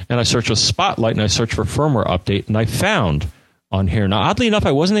 and I search with Spotlight and I search for firmware update, and I found on here. Now, oddly enough,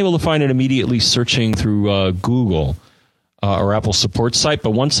 I wasn't able to find it immediately searching through Google or Apple support site,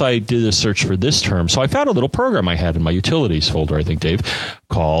 but once I did a search for this term, so I found a little program I had in my utilities folder, I think, Dave,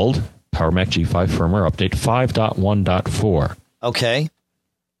 called Power Mac G5 Firmware Update 5.1.4. Okay.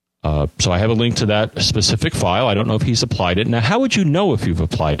 So I have a link to that specific file. I don't know if he's applied it. Now, how would you know if you've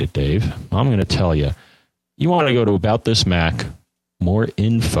applied it, Dave? I'm going to tell you. You want to go to About This Mac, More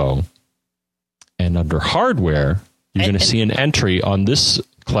Info, and under Hardware, you're going to see an entry on this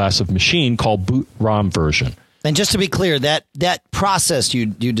class of machine called boot ROM version. And just to be clear, that process you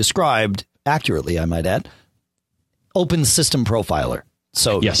described accurately, I might add, opens System Profiler.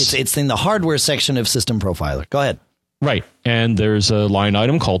 So yes. It's in the hardware section of System Profiler. Go ahead. Right. And there's a line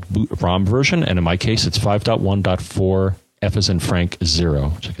item called boot ROM version. And in my case, it's 5.1.4 F as in Frank 0,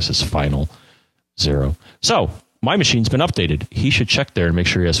 which I guess is final 0. So my machine's been updated. He should check there and make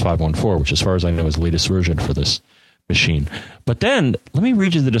sure he has 5.1.4, which as far as I know is the latest version for this machine. But then let me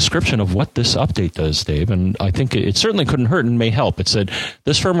read you the description of what this update does, Dave, and I think it certainly couldn't hurt and may help. It said,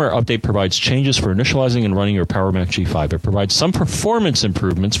 this firmware update provides changes for initializing and running your Power Mac G5. It provides some performance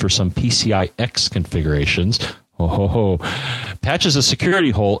improvements for some PCI X configurations. Patches a security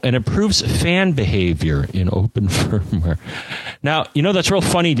hole and improves fan behavior in open firmware. Now, that's real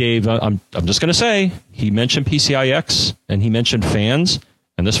funny, Dave. I'm just going to say, he mentioned PCI X and he mentioned fans.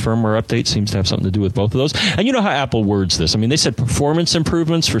 And this firmware update seems to have something to do with both of those. And you know how Apple words this. I mean, they said performance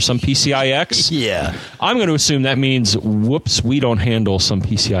improvements for some PCI X. Yeah. I'm going to assume that means, whoops, we don't handle some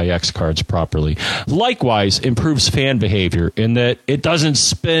PCI X cards properly. Likewise, improves fan behavior in that it doesn't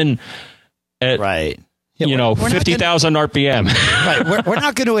spin at, 50,000 RPM. Right. We're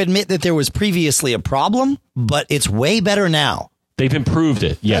not going to admit that there was previously a problem, but it's way better now. They've improved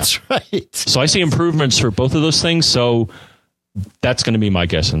it. Yeah. That's right. So I see improvements for both of those things. So that's going to be my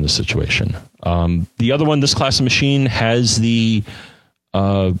guess in this situation. The other one, this class of machine has the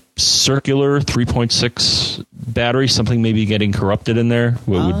circular 3.6 battery, something maybe getting corrupted in there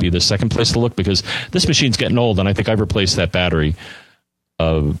would be the second place to look, because this machine's getting old, and I think I've replaced that battery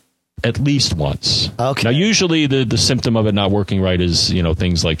at least once. Okay. Now, usually the symptom of it not working right is,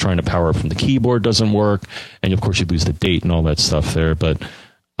 things like trying to power up from the keyboard doesn't work, and of course you lose the date and all that stuff there. But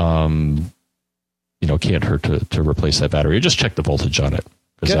can't hurt to replace that battery. Or just check the voltage on it,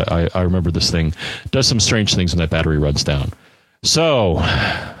 because I remember this thing does some strange things when that battery runs down. So,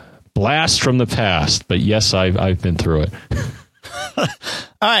 blast from the past, but yes, I've been through it. All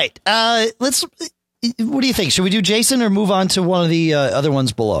right, let's. What do you think? Should we do Jason or move on to one of the other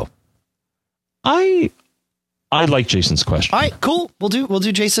ones below? I like Jason's question. All right, cool. We'll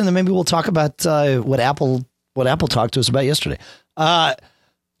do Jason, and maybe we'll talk about what Apple talked to us about yesterday.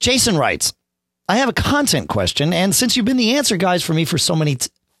 Jason writes, I have a content question, and since you've been the answer guys for me for so many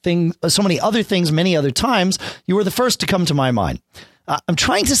other things, many other times, you were the first to come to my mind. I'm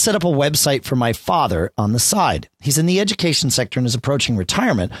trying to set up a website for my father on the side. He's in the education sector and is approaching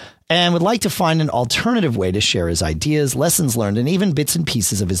retirement, and would like to find an alternative way to share his ideas, lessons learned, and even bits and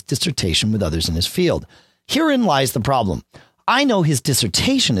pieces of his dissertation with others in his field. Herein lies the problem. I know his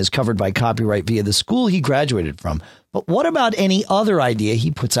dissertation is covered by copyright via the school he graduated from, but what about any other idea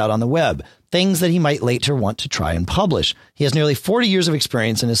he puts out on the web? Things that he might later want to try and publish. He has nearly 40 years of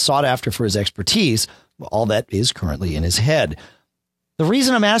experience and is sought after for his expertise. All that is currently in his head. The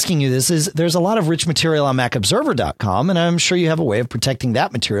reason I'm asking you this is there's a lot of rich material on MacObserver.com, and I'm sure you have a way of protecting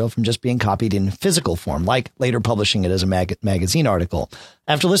that material from just being copied in physical form, like later publishing it as a magazine article.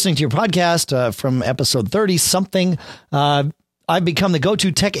 After listening to your podcast from episode 30-something, I've become the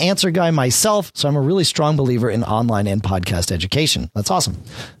go-to tech answer guy myself, so I'm a really strong believer in online and podcast education. That's awesome.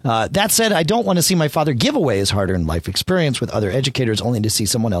 That said, I don't want to see my father give away his hard-earned life experience with other educators only to see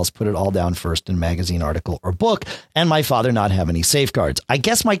someone else put it all down first in a magazine article or book, and my father not have any safeguards. I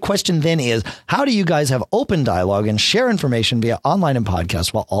guess my question then is, how do you guys have open dialogue and share information via online and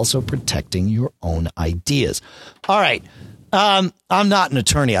podcasts while also protecting your own ideas? All right. I'm not an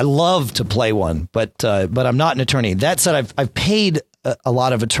attorney. I love to play one, but I'm not an attorney. That said, I've paid a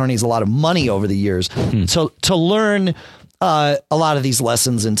lot of attorneys a lot of money over the years to learn a lot of these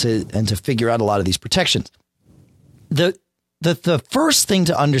lessons and to figure out a lot of these protections. The first thing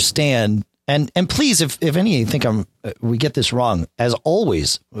to understand, and please, if any of you think we get this wrong, as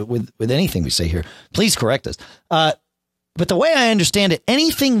always with anything we say here, please correct us. But the way I understand it,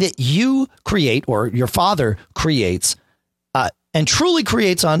 anything that you create or your father creates and truly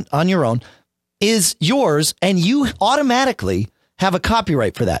creates on your own is yours, and you automatically have a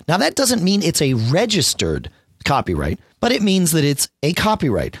copyright for that. Now, that doesn't mean it's a registered copyright, but it means that it's a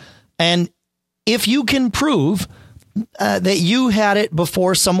copyright. And if you can prove that you had it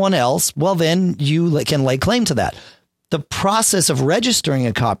before someone else, well, then you can lay claim to that. The process of registering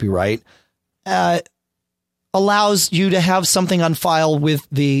a copyright allows you to have something on file with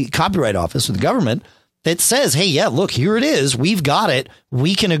the Copyright Office or the government that says, hey, yeah, look, here it is. We've got it.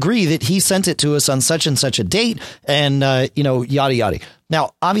 We can agree that he sent it to us on such and such a date and, yada, yada.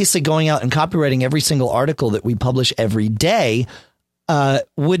 Now, obviously, going out and copyrighting every single article that we publish every day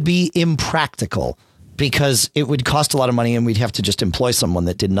would be impractical because it would cost a lot of money and we'd have to just employ someone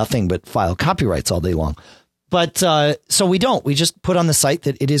that did nothing but file copyrights all day long. But so we don't. We just put on the site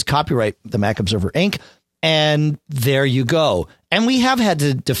that it is copyright, the Mac Observer Inc., and there you go. And we have had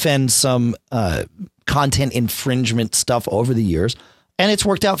to defend some content infringement stuff over the years, and it's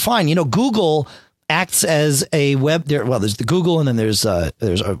worked out fine. Google acts as a web there. Well, there's the Google, and then there's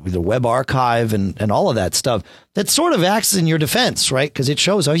the web archive and all of that stuff that sort of acts in your defense, right? Because it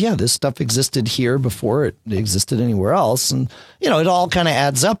shows, oh yeah, this stuff existed here before it existed anywhere else. And, it all kind of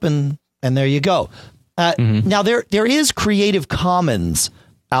adds up and there you go. Now there is Creative Commons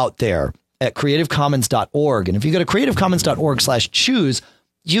out there at creativecommons.org. And if you go to creativecommons.org/choose,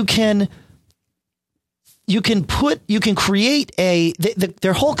 you can create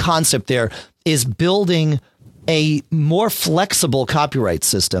their whole concept there is building a more flexible copyright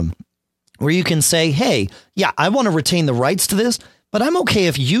system where you can say, hey, yeah, I want to retain the rights to this, but I'm okay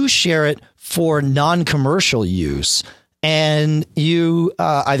if you share it for non-commercial use. And you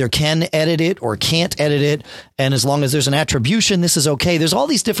either can edit it or can't edit it. And as long as there's an attribution, this is okay. There's all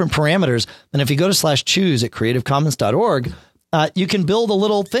these different parameters. And if you go to /choose at creativecommons.org, you can build a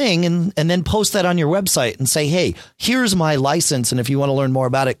little thing and then post that on your website and say, hey, here's my license. And if you want to learn more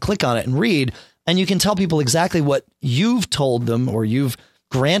about it, click on it and read. And you can tell people exactly what you've told them or you've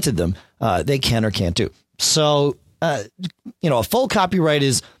granted them they can or can't do. So, a full copyright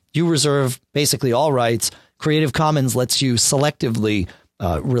is you reserve basically all rights. Creative Commons lets you selectively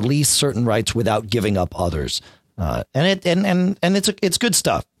release certain rights without giving up others. and it's good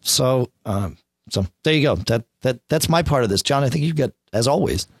stuff. So there you go. That's my part of this, John. I think you've got, as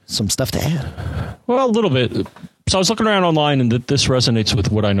always, some stuff to add. Well, a little bit. So I was looking around online, and this resonates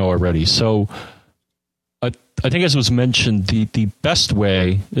with what I know already. So I think, as was mentioned, the best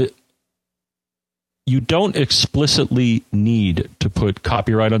way, you don't explicitly need to put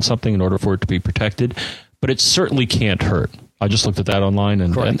copyright on something in order for it to be protected, but it certainly can't hurt. I just looked at that online,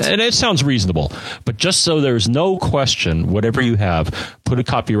 and it sounds reasonable. But just so there's no question, whatever you have, put a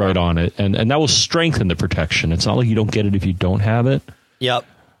copyright on it, and that will strengthen the protection. It's not like you don't get it if you don't have it. Yep.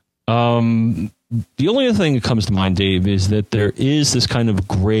 The only other thing that comes to mind, Dave, is that there is this kind of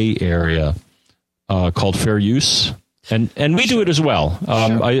gray area called fair use, and we do it as well.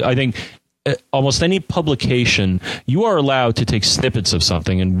 Sure. I think almost any publication, you are allowed to take snippets of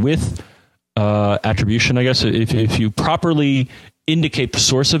something, and with attribution, I guess, if you properly indicate the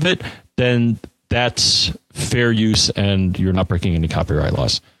source of it, then that's fair use, and you're not breaking any copyright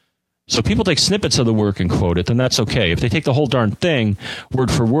laws. So people take snippets of the work and quote it, then that's okay. If they take the whole darn thing, word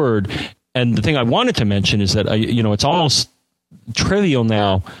for word, and the thing I wanted to mention is that it's almost trivial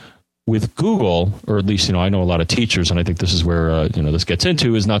now with Google, or at least, I know a lot of teachers, and I think this is where, this gets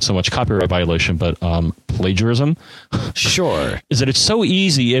into, is not so much copyright violation, but plagiarism. Sure. Is that it's so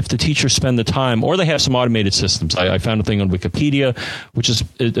easy if the teachers spend the time, or they have some automated systems. I found a thing on Wikipedia, which is,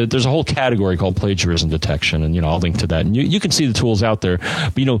 there's a whole category called plagiarism detection, and, I'll link to that. And you can see the tools out there.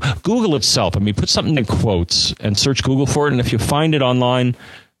 But, Google itself, put something in quotes and search Google for it, and if you find it online,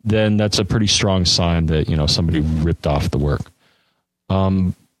 then that's a pretty strong sign that, somebody ripped off the work.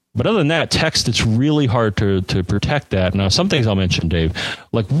 But other than that, text, it's really hard to protect that. Now, some things I'll mention, Dave,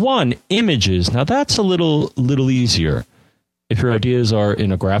 like images. Now, that's a little easier if your ideas are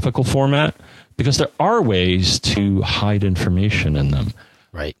in a graphical format, because there are ways to hide information in them.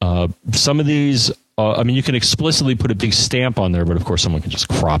 Right. Some of these, you can explicitly put a big stamp on there, but of course someone can just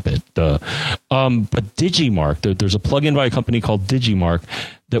crop it. But Digimarc, there's a plugin by a company called Digimarc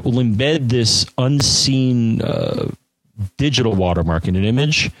that will embed this unseen digital watermark in an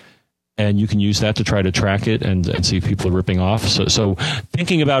image, and you can use that to try to track it and see if people are ripping off. So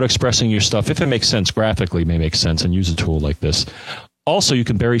thinking about expressing your stuff, if it makes sense graphically, may make sense, and use a tool like this. Also, you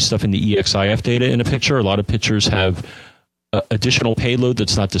can bury stuff in the EXIF data in a picture. A lot of pictures have additional payload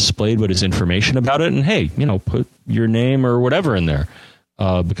that's not displayed, but is information about it. And hey, put your name or whatever in there.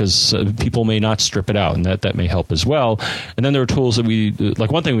 Because people may not strip it out, and that may help as well. And then there are tools that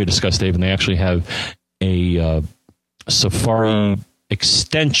like one thing we discussed, Dave, and they actually have a Safari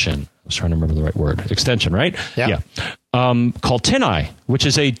extension. I was trying to remember the right word. Extension, right? Yeah. Called TinEye, which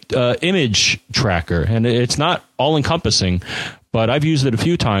is a image tracker, and it's not all encompassing, but I've used it a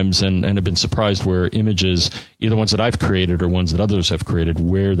few times and have been surprised where images, either ones that I've created or ones that others have created,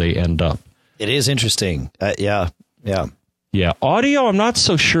 where they end up. It is interesting. Yeah. Yeah, audio, I'm not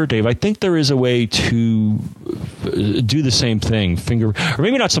so sure, Dave. I think there is a way to do the same thing, or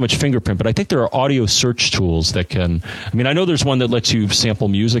maybe not so much fingerprint, but I think there are audio search tools that can, I know there's one that lets you sample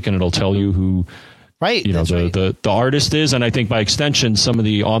music and it'll tell you who the artist is, and I think by extension, some of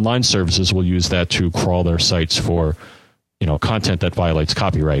the online services will use that to crawl their sites for, content that violates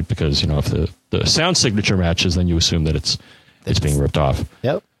copyright, because, if the sound signature matches, then you assume that it's being ripped off.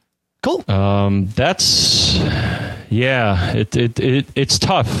 Yep. Cool. It's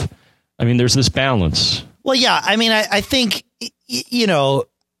tough. There's this balance. Well, yeah. I think,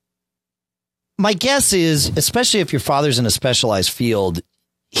 my guess is, especially if your father's in a specialized field,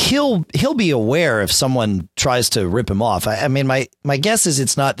 he'll be aware if someone tries to rip him off. My guess is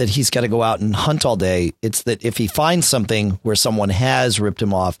it's not that he's got to go out and hunt all day. It's that if he finds something where someone has ripped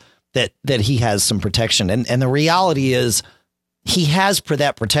him off, that he has some protection. And the reality is, he has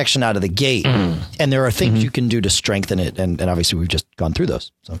that protection out of the gate, and there are things you can do to strengthen it. And obviously we've just gone through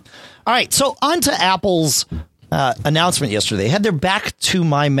those. So, all right. So on to Apple's announcement yesterday. They had their Back to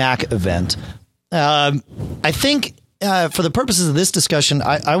My Mac event. I think for the purposes of this discussion,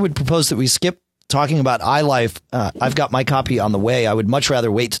 I would propose that we skip talking about iLife. I've got my copy on the way. I would much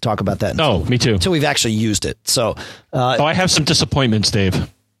rather wait to talk about that. Me too. Until we've actually used it. So, I have some disappointments,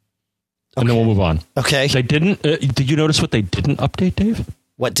 Dave. And then we'll move on. Okay. They didn't. Did you notice what they didn't update, Dave?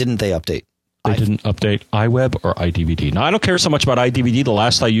 What didn't they update? They didn't update iWeb or iDVD. Now, I don't care so much about iDVD. The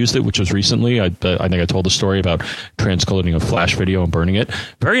last I used it, which was recently, I think I told the story about transcoding a Flash video and burning it.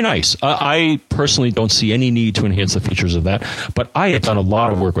 Very nice. I personally don't see any need to enhance the features of that, but I have done a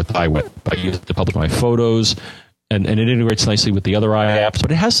lot of work with iWeb. I use it to publish my photos, and it integrates nicely with the other iApps,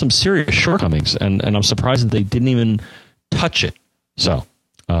 but it has some serious shortcomings, and I'm surprised that they didn't even touch it. So,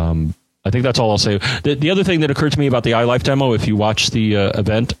 I think that's all I'll say. The other thing that occurred to me about the iLife demo, if you watch the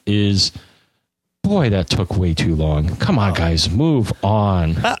event, is boy, that took way too long. Come on, guys, move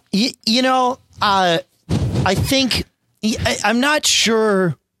on. I think I'm not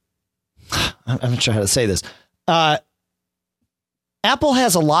sure. I'm not sure how to say this. Apple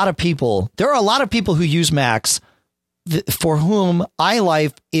has a lot of people. There are a lot of people who use Macs for whom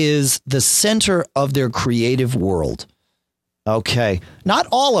iLife is the center of their creative world. Okay. Not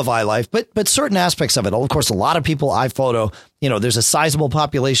all of iLife, but certain aspects of it. Of course, a lot of people iPhoto, there's a sizable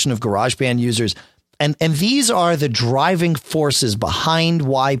population of GarageBand users. And these are the driving forces behind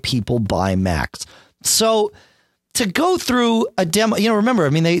why people buy Macs. So to go through a demo, remember,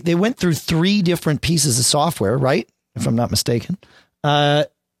 they went through 3 different pieces of software, right? If I'm not mistaken. So,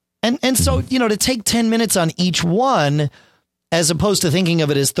 to take 10 minutes on each one, as opposed to thinking of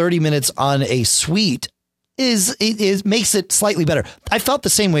it as 30 minutes on a suite makes it slightly better. I felt the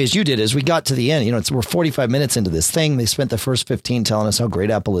same way as you did as we got to the end. We're 45 minutes into this thing. They spent the first 15 telling us how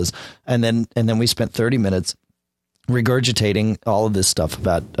great Apple is. And then we spent 30 minutes regurgitating all of this stuff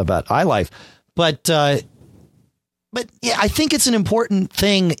about iLife. But yeah, I think it's an important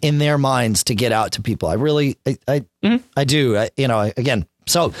thing in their minds to get out to people. I really, I do, again.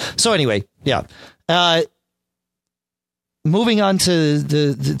 So anyway, yeah. Moving on to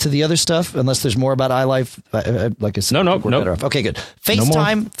the other stuff, unless there's more about iLife, like I said, no. Better off. Okay, good.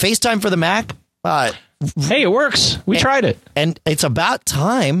 FaceTime for the Mac. Hey, it works. We tried it, and it's about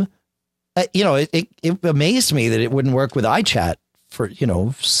time. It amazed me that it wouldn't work with iChat for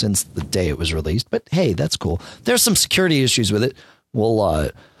since the day it was released. But hey, that's cool. There's some security issues with it. We'll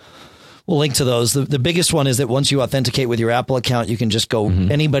link to those. The biggest one is that once you authenticate with your Apple account, you can just go,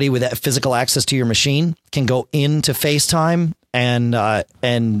 anybody with that physical access to your machine can go into FaceTime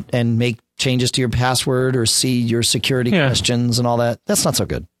and make changes to your password or see your security questions and all that. That's not so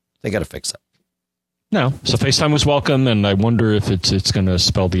good. They got to fix that. No. So FaceTime was welcome, and I wonder if it's going to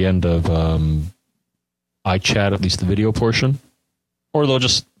spell the end of iChat, at least the video portion, or they'll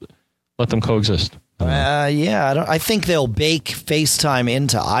just let them coexist. I think they'll bake FaceTime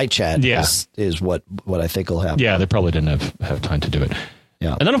into iChat. Yeah. is what I think will happen. Yeah, they probably didn't have time to do it.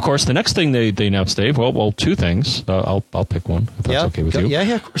 Yeah. And then, of course, the next thing they announced, Dave, well, 2 things. I'll pick one, if that's okay with you. Yeah,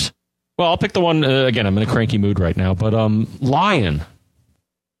 of course. Well, I'll pick the one, again, I'm in a cranky mood right now, but Lion.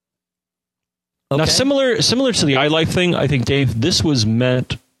 Okay. Now, similar to the iLife thing, I think, Dave, this was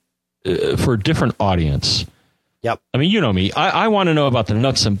meant for a different audience. Yep. I mean, you know me. I want to know about the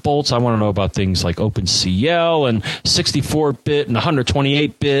nuts and bolts. I want to know about things like OpenCL and 64-bit and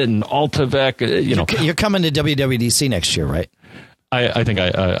 128-bit and AltaVec. You're coming to WWDC next year, right? I think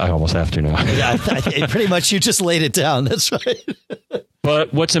I almost have to now. Yeah, pretty much you just laid it down. That's right.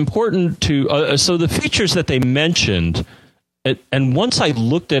 But what's important so the features that they mentioned, and once I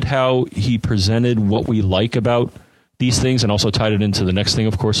looked at how he presented what we like about these things and also tied it into the next thing,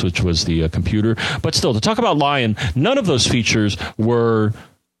 of course, which was the computer. But still, to talk about Lion, none of those features were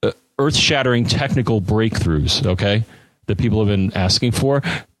earth-shattering technical breakthroughs, okay, that people have been asking for.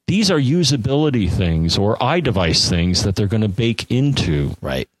 These are usability things or iDevice things that they're going to bake into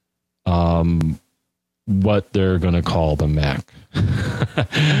what they're going to call the Mac.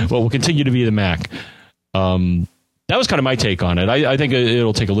 Well, will continue to be the Mac. That was kind of my take on it. I think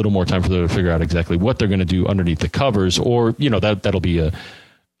it'll take a little more time for them to figure out exactly what they're going to do underneath the covers, or that'll be a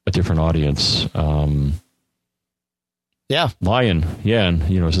different audience. Lion, and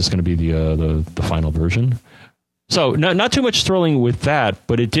is this going to be the final version? So not too much thrilling with that,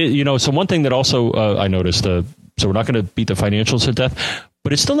 but it did. So one thing that also I noticed. So we're not going to beat the financials to death,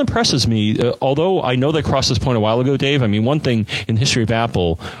 but it still impresses me. Although I know they crossed this point a while ago, Dave. I mean, one thing in the history of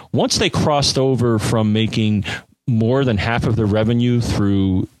Apple, once they crossed over from making more than half of their revenue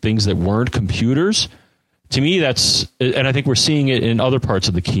through things that weren't computers, to me that's, and I think we're seeing it in other parts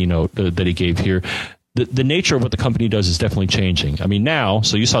of the keynote that he gave here, the nature of what the company does is definitely changing. I mean, now,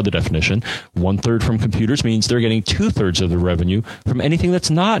 so you saw the definition, 1/3 from computers means they're getting 2/3 of the revenue from anything that's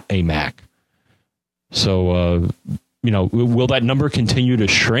not a Mac. So will that number continue to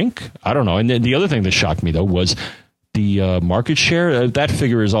shrink? I don't know. And then the other thing that shocked me though was the market share. That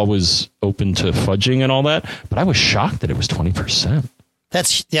figure is always open to fudging and all that, but I was shocked that it was 20%.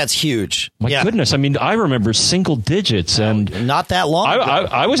 That's huge. My goodness. I mean, I remember single digits, and not that long ago.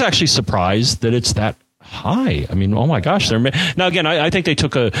 I was actually surprised that it's that high. I mean, oh my gosh. Now, again, I think they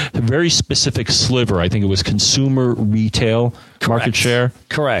took a very specific sliver. I think it was consumer retail market share.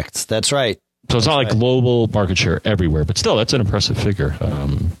 Correct. That's right. So it's not like global market share everywhere, but still, that's an impressive figure.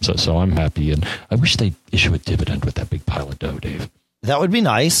 So I'm happy, and I wish they'd issue a dividend with that big pile of dough, Dave. That would be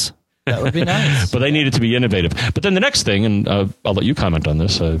nice. That would be nice. But they needed to be innovative. But then the next thing, and I'll let you comment on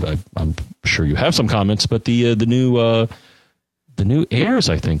this. I'm sure you have some comments, but the new the new Airs,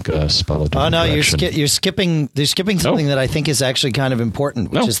 I think, spell it. Oh no, you're skipping something that I think is actually kind of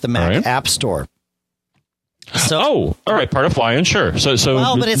important, which is the Mac App Store. So, all right, part of Lion, sure. So,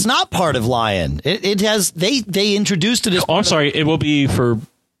 well, but it's not part of Lion. It has they introduced it as. Oh, I'm sorry. It will be for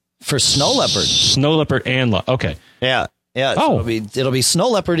Snow Leopard. Snow Leopard and okay. Yeah. Oh, so it'll be Snow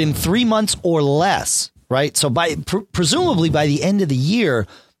Leopard in 3 months or less, right? So presumably by the end of the year,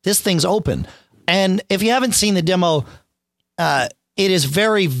 this thing's open. And if you haven't seen the demo, it is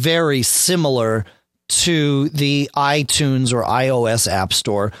very, very similar to the iTunes or iOS App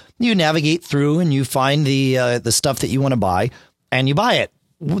Store. You navigate through and you find the stuff that you want to buy, and you buy it.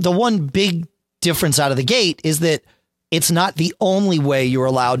 The one big difference out of the gate is that it's not the only way you're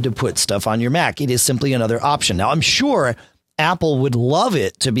allowed to put stuff on your Mac. It is simply another option. Now, I'm sure Apple would love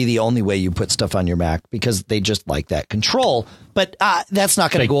it to be the only way you put stuff on your Mac because they just like that control. But that's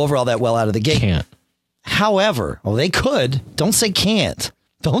not going to go over all that well out of the gate. Can't. However, they could. Don't say can't.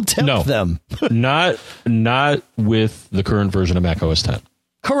 Don't tempt them. not with the current version of Mac OS 10.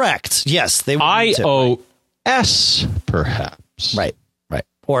 Correct. Yes, they would. iOS, perhaps. Right.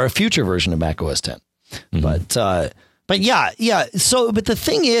 Or a future version of Mac OS 10. Mm-hmm. But yeah. So, but the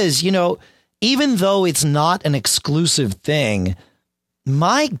thing is, even though it's not an exclusive thing,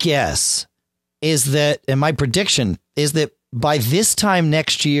 my guess is that, and my prediction is that by this time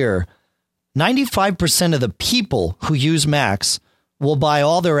next year, 95% of the people who use Macs will buy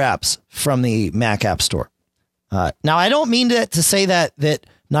all their apps from the Mac App Store. Now, I don't mean to say that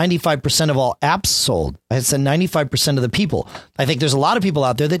 95% of all apps sold. I said 95% of the people. I think there's a lot of people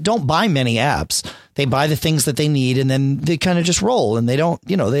out there that don't buy many apps. They buy the things that they need, and then they kind of just roll. And they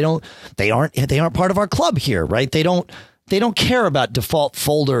aren't part of our club here, right? They don't care about default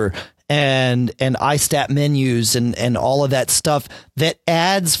folder and iStat menus and all of that stuff that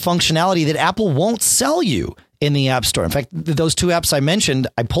adds functionality that Apple won't sell you in the App Store. In fact, those two apps I mentioned,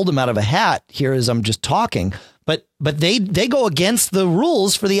 I pulled them out of a hat here as I'm just talking, but they go against the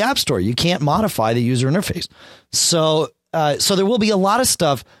rules for the App Store. You can't modify the user interface. So there will be a lot of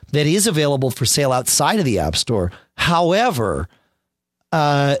stuff that is available for sale outside of the App Store. However,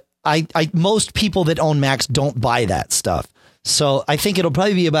 most people that own Macs don't buy that stuff. So I think it'll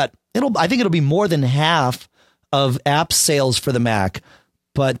probably be it'll be more than half of app sales for the Mac.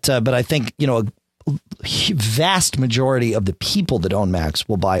 But I think, a vast majority of the people that own Macs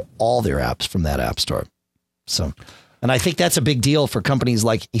will buy all their apps from that App Store. So, and I think that's a big deal for companies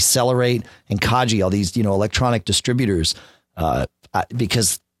like Accelerate and Kaji, all these, electronic distributors,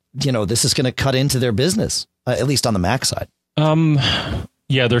 because, this is going to cut into their business, at least on the Mac side.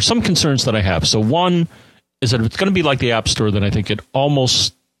 Yeah, there's some concerns that I have. So one is that if it's going to be like the App Store, then I think it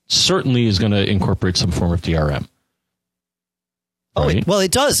almost certainly is going to incorporate some form of DRM. Right? Well,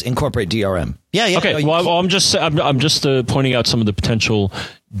 it does incorporate DRM. Yeah. Okay. Well, I'm just pointing out some of the potential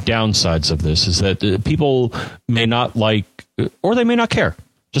downsides of this. Is that people may not like, or they may not care,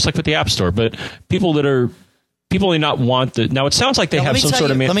 just like with the App Store. But people may not want the. Now, it sounds like they have some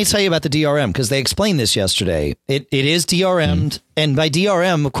sort of. Let me tell you about the DRM, because they explained this yesterday. It is DRM'd, and by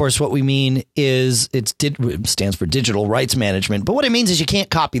DRM, of course, what we mean is it stands for Digital Rights Management. But what it means is you can't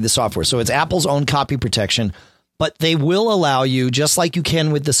copy the software. So it's Apple's own copy protection. But they will allow you, just like you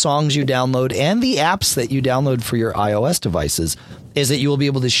can with the songs you download and the apps that you download for your iOS devices, is that you will be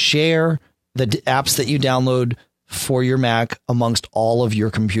able to share the apps that you download for your Mac amongst all of your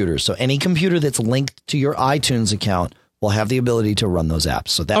computers. So any computer that's linked to your iTunes account will have the ability to run those apps.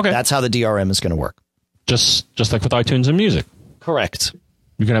 So that's how the DRM is going to work. Just like with iTunes and music. Correct.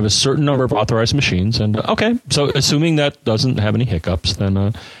 You can have a certain number of authorized machines. And so assuming that doesn't have any hiccups,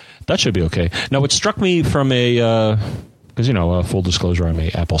 then that should be okay. Now, what struck me from because, full disclosure, I'm a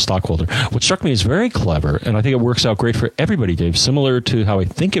Apple stockholder. What struck me is very clever, and I think it works out great for everybody, Dave, similar to how I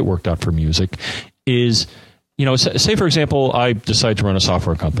think it worked out for music, is, say, for example, I decide to run a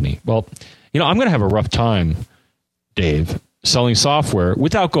software company. Well, I'm going to have a rough time, Dave, selling software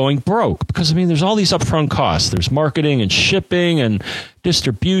without going broke, because, there's all these upfront costs. There's marketing and shipping and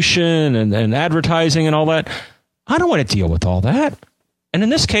distribution and advertising and all that. I don't want to deal with all that. And in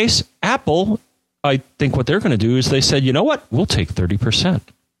this case, Apple, I think what they're going to do is they said, you know what? We'll take 30%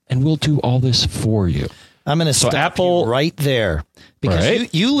 and we'll do all this for you. I'm going to stop you right there,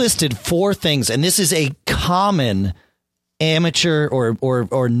 because you listed 4 things, and this is a common amateur or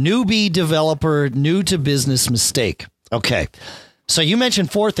newbie developer, new to business mistake. Okay. So you mentioned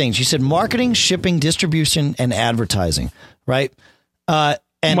 4 things. You said marketing, shipping, distribution, and advertising, right?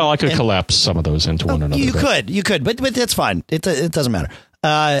 I could collapse some of those into one another. You could, but that's fine. It doesn't matter.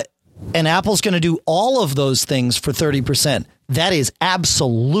 And Apple's going to do all of those things for 30%. That is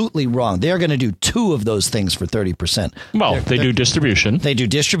absolutely wrong. They're going to do 2 of those things for 30%. Well, they do distribution. They do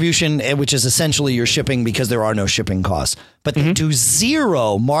distribution, which is essentially your shipping because there are no shipping costs. But they do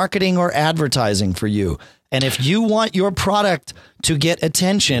 0 marketing or advertising for you. And if you want your product to get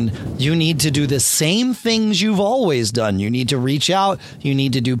attention, you need to do the same things you've always done. You need to reach out. You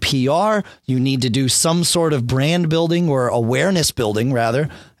need to do PR. You need to do some sort of brand building or awareness building, rather.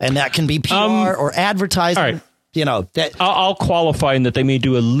 And that can be PR or advertising. All right. You know, that I'll qualify in that they may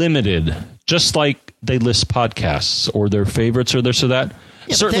do a limited, just like they list podcasts or their favorites or this or that.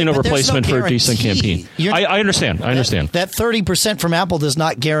 Yeah, certainly no replacement for a decent campaign. I understand. That 30% from Apple does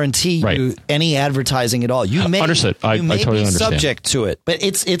not guarantee you any advertising at all. You may, understood. I totally be understand. Subject to it, but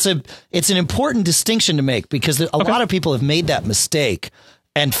it's an important distinction to make because a lot of people have made that mistake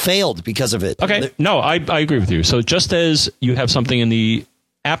and failed because of it. Okay, no, I agree with you. So just as you have something in the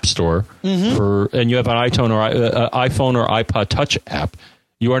App Store and you have an iPhone or iPod Touch app,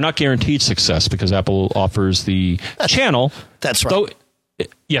 you are not guaranteed success because Apple offers the channel. That's right. Though,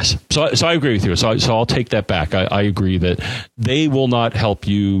 yes, so I agree with you. So I'll take that back. I agree that they will not help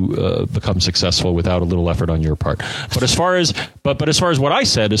you become successful without a little effort on your part. But as far as what I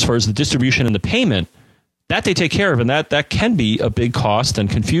said, as far as the distribution and the payment, that they take care of, and that can be a big cost and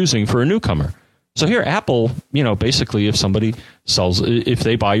confusing for a newcomer. So here, Apple, basically, if somebody if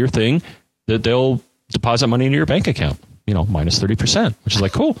they buy your thing, that they'll deposit money into your bank account, minus 30%, which is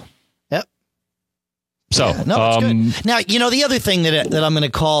like cool. Yep. So, yeah, no, good. Now, the other thing that I'm going to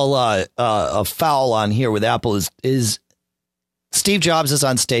call a foul on here with Apple is Steve Jobs is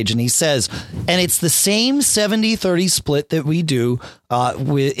on stage and he says, and it's the same 70-30 split that we do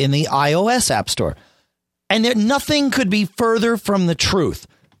in the iOS App Store. And nothing could be further from the truth.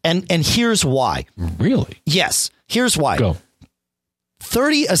 And here's why. Really? Yes. Here's why. Go. A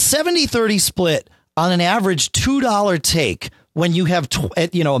 70-30 split on an average $2 take when you have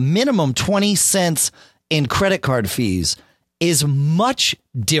a minimum 20 cents in credit card fees is much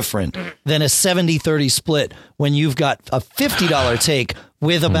different than a 70-30 split when you've got a $50 take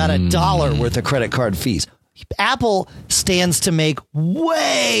with about $1 worth of credit card fees. Apple stands to make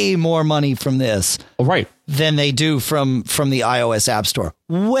way more money from this than they do from the iOS App Store.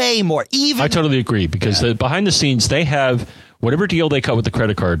 Way more. I totally agree because behind the scenes, they have whatever deal they cut with the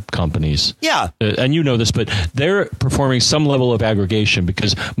credit card companies. Yeah. And you know this, but they're performing some level of aggregation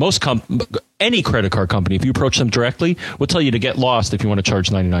because any credit card company, if you approach them directly, will tell you to get lost if you want to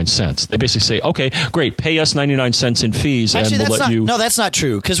charge 99 cents. They basically say, okay, great, pay us 99 cents in fees. Actually, and we'll let you. No, that's not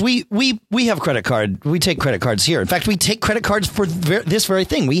true because we have credit card. We take credit cards here. In fact, we take credit cards for this very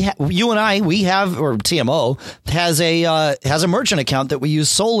thing. You and I, or TMO has a merchant account that we use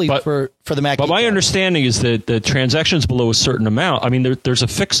solely for the Mac. But my understanding is that the transactions below a certain amount, I mean, there's a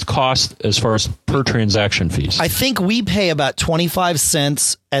fixed cost as far as per transaction fees. I think we pay about 25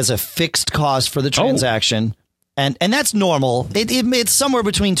 cents as a fixed cost for the transaction. And that's normal. It's somewhere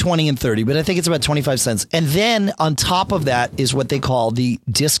between 20 and 30, but I think it's about 25 cents. And then on top of that is what they call the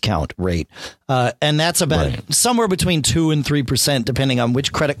discount rate. And that's about somewhere between 2 and 3%, depending on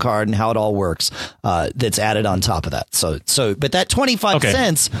which credit card and how it all works, that's added on top of that. But that 25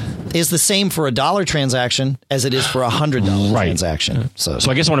 cents is the same for a $1 transaction as it is for a $100 transaction. So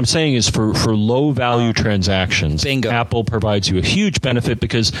I guess what I'm saying is for low value transactions, bingo. Apple provides you a huge benefit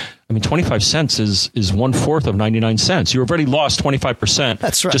because 25 cents is 1/4 of 99 cents. You already lost 25%.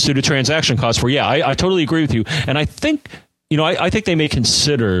 That's right. Just due to transaction costs. Where I totally agree with you, and I think I think they may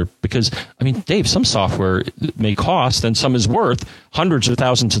consider because Dave, some software may cost and some is worth hundreds of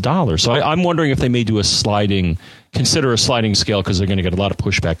thousands of dollars. So I'm wondering if they may do consider a sliding scale because they're going to get a lot of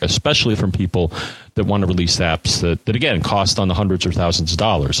pushback, especially from people that want to release apps that again cost on the hundreds or thousands of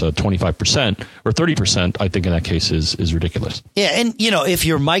dollars. So 25% or 30%, I think in that case is ridiculous. Yeah, and if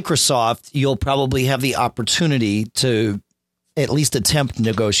you're Microsoft, you'll probably have the opportunity to at least attempt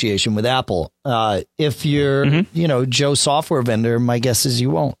negotiation with Apple. If you're, Joe software vendor, my guess is you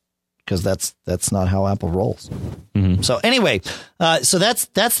won't, because that's not how Apple rolls. Mm-hmm. So anyway, so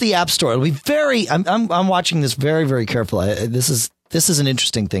that's the App Store. It'll be very. I'm watching this very, very carefully. This is an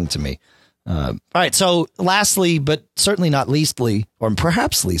interesting thing to me. All right. So lastly, but certainly not leastly, or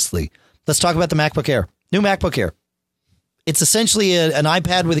perhaps leastly, let's talk about the MacBook Air. New MacBook Air. It's essentially an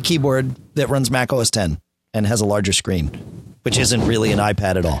iPad with a keyboard that runs Mac OS X and has a larger screen, which isn't really an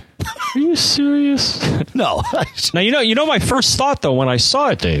iPad at all. Are you serious? No. Now, you know my first thought, though, when I saw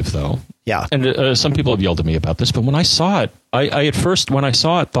it, Dave, though. Yeah. And some people have yelled at me about this, but when I saw it, I at first, when I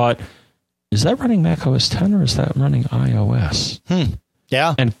saw it, thought, is that running Mac OS X or is that running iOS?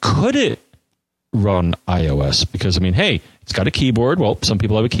 Yeah. And could it run iOS? Because, hey, it's got a keyboard. Well, some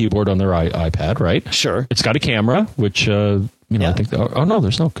people have a keyboard on their iPad, right? Sure. It's got a camera, which I think. Oh no,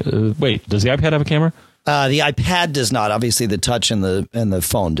 there's no. Wait, does the iPad have a camera? The iPad does not. Obviously, the touch and the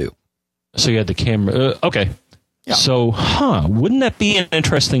phone do. So you had the camera. Okay. Yeah. So, wouldn't that be an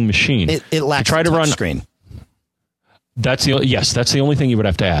interesting machine? It lacks to try a to touch run screen. That's the only thing you would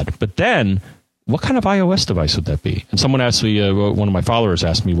have to add. But then, what kind of iOS device would that be? And someone asked me, one of my followers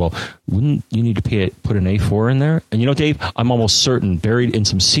asked me, well, wouldn't you need to put an A4 in there? And Dave, I'm almost certain, buried in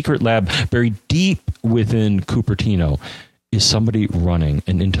some secret lab, buried deep within Cupertino, is somebody running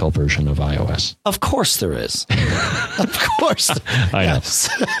an Intel version of iOS. Of course there is. Of course. I know.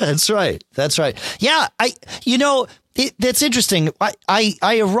 That's right. Yeah, that's interesting.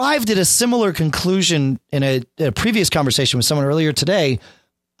 I arrived at a similar conclusion in a previous conversation with someone earlier today,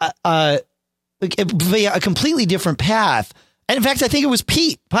 via a completely different path. And in fact, I think it was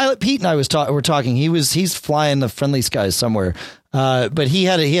Pilot Pete and I were talking. He's flying the friendly skies somewhere, but he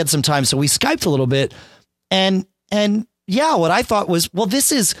had some time, so we Skyped a little bit, and yeah, what I thought was, well,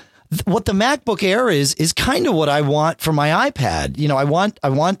 this is what the MacBook Air is kind of what I want for my iPad. I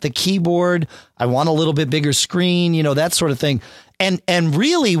want the keyboard. I want a little bit bigger screen, that sort of thing. And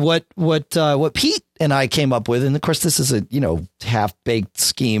really what Pete and I came up with, and of course this is a, half-baked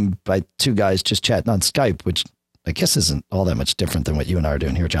scheme by two guys just chatting on Skype, which I guess isn't all that much different than what you and I are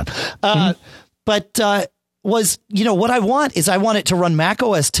doing here, John. But was, what I want it to run Mac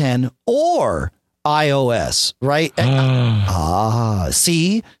OS 10 or iOS, right?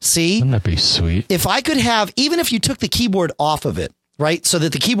 See? Wouldn't that be sweet? If I could have, even if you took the keyboard off of it, right? So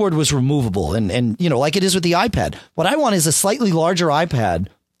that the keyboard was removable and like it is with the iPad. What I want is a slightly larger iPad.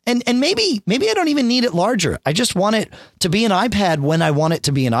 And maybe I don't even need it larger. I just want it to be an iPad when I want it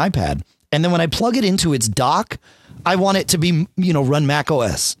to be an iPad. And then when I plug it into its dock, I want it to be, run Mac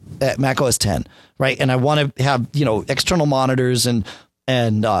OS 10, right? And I want to have, external monitors and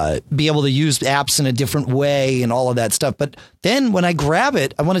be able to use apps in a different way and all of that stuff. But then when I grab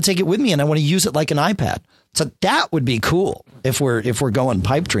it, I want to take it with me and I want to use it like an iPad. So that would be cool if we're going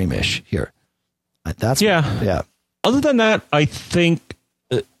pipe dream-ish here. Yeah. Other than that, I think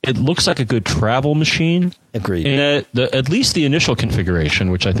it looks like a good travel machine. Agreed. And at least the initial configuration,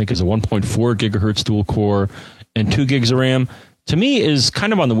 which I think is a 1.4 gigahertz dual core and 2 gigs of RAM, to me is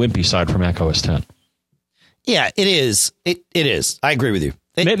kind of on the wimpy side for Mac OS 10. Yeah, it is. It is. I agree with you.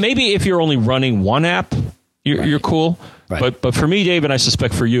 Maybe if you're only running one app, you're cool. Right. But for me, Dave, and I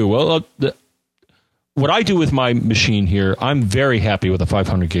suspect for you, what I do with my machine here, I'm very happy with a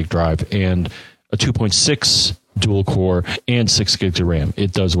 500 gig drive and a 2.6 dual core and 6 gigs of RAM.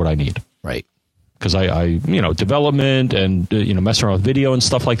 It does what I need. Right. Because I development and, messing around with video and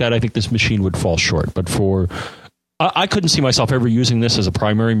stuff like that, I think this machine would fall short. But I couldn't see myself ever using this as a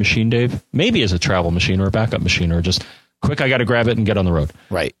primary machine, Dave. Maybe as a travel machine or a backup machine or just quick, I got to grab it and get on the road.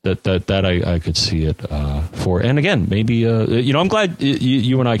 Right. That I could see it for. And again, maybe, I'm glad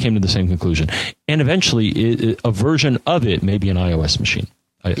you and I came to the same conclusion. And eventually, a version of it may be an iOS machine.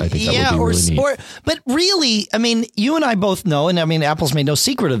 I think that would be really neat. But really, I mean, you and I both know, and I mean, Apple's made no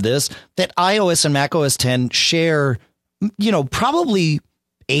secret of this, that iOS and Mac OS 10 share, probably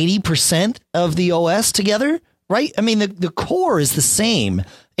 80% of the OS together. Right. I mean, the core is the same.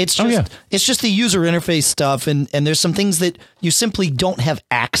 It's just it's just the user interface stuff. And there's some things that you simply don't have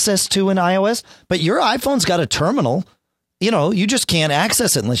access to in iOS. But your iPhone's got a terminal. You just can't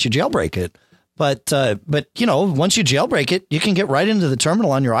access it unless you jailbreak it. But once you jailbreak it, you can get right into the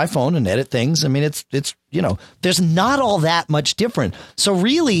terminal on your iPhone and edit things. I mean, it's there's not all that much different. So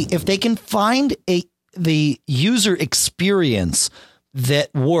really, if they can find the user experience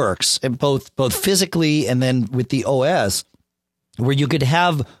that works both physically and then with the OS, where you could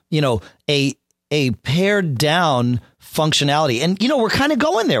have, a pared down functionality. And, we're kind of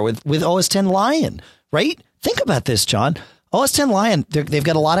going there with OS 10 Lion, right? Think about this, John. OS 10 Lion, they've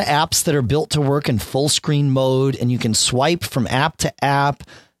got a lot of apps that are built to work in full screen mode, and you can swipe from app to app.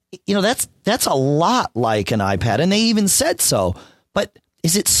 That's a lot like an iPad, and they even said so. But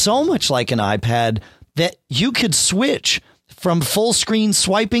is it so much like an iPad that you could switch from full screen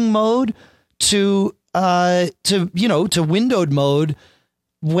swiping mode to windowed mode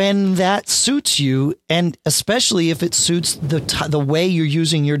when that suits you, and especially if it suits the way you're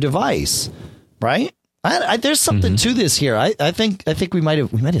using your device, right? There's something to this here. I think we might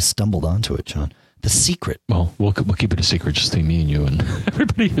have stumbled onto it, John. The secret. Well, we'll keep it a secret, just me and you and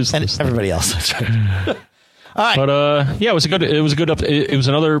everybody who's and everybody else. That's right. All right. But it was a good it was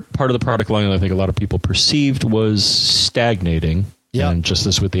another part of the product line that I think a lot of people perceived was stagnating. Yeah. And just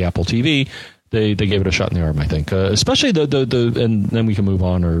as with the Apple TV, they gave it a shot in the arm, I think. Especially the and then we can move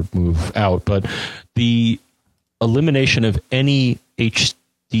on or move out, but the elimination of any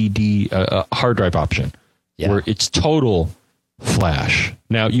HDD hard drive option, where it's total flash.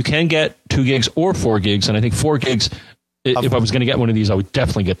 Now, you can get 2 gigs or 4 gigs, and I think 4 gigs, if I was going to get one of these, I would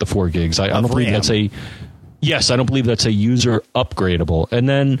definitely get the 4 gigs. I don't believe that's I don't believe that's a user upgradable. And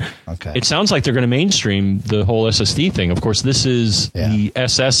then it sounds like they're going to mainstream the whole SSD thing. Of course, this is the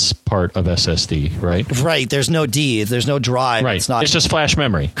SS part of SSD, right? Right. There's no D. There's no drive. Right. It's just flash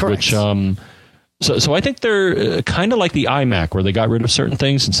memory. Correct. Which, so I think they're kind of like the iMac, where they got rid of certain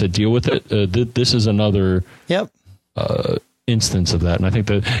things and said, deal with it. This is another instance of that. And I think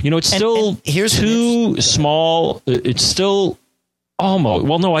that, it's still too small. It's still almost,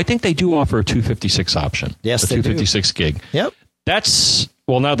 well, no, I think they do offer a 256 option. Yes, a 256 gig. Yep. That's,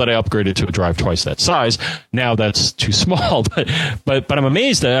 well, now that I upgraded to a drive twice that size, now that's too small. But I'm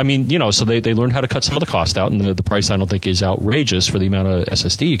amazed that, so they learned how to cut some of the cost out, and the price I don't think is outrageous for the amount of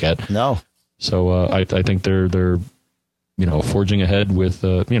SSD you get. No. So I think they're forging ahead with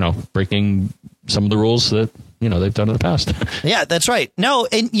breaking some of the rules that they've done in the past. Yeah, that's right. No,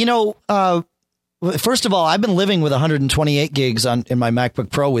 and first of all, I've been living with 128 gigs in my MacBook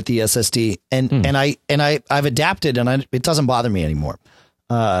Pro with the SSD, and I've adapted, and it doesn't bother me anymore.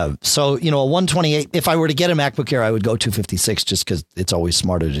 So a 128. If I were to get a MacBook Air, I would go 256 just because it's always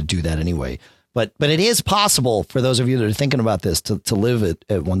smarter to do that anyway. But it is possible for those of you that are thinking about this to live at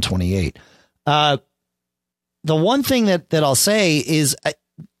 128. The one thing that I'll say is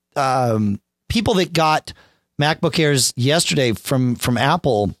people that got MacBook Airs yesterday from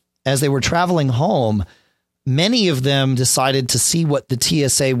Apple, as they were traveling home, many of them decided to see what the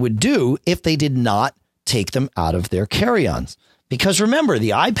TSA would do if they did not take them out of their carry-ons. Because remember, the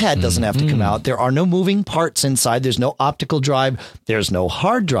iPad doesn't have to come out. There are no moving parts inside. There's no optical drive. There's no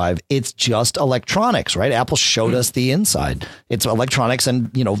hard drive. It's just electronics, right? Apple showed us the inside. It's electronics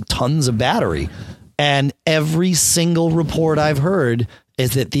and, tons of battery. And every single report I've heard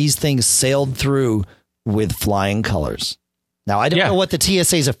is that these things sailed through with flying colors. Now, I don't know what the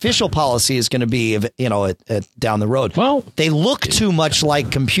TSA's official policy is going to be, down the road. Well, they look too much like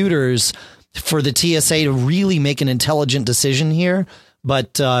computers for the TSA to really make an intelligent decision here.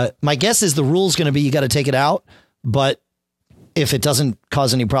 But my guess is the rule's going to be you got to take it out. But if it doesn't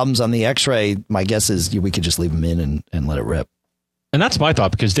cause any problems on the X-ray, my guess is we could just leave them in and let it rip. And that's my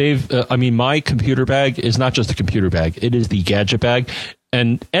thought, because Dave, my computer bag is not just a computer bag. It is the gadget bag.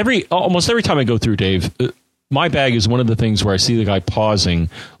 And almost every time I go through, Dave, my bag is one of the things where I see the guy pausing,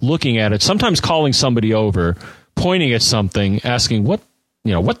 looking at it, sometimes calling somebody over, pointing at something, asking what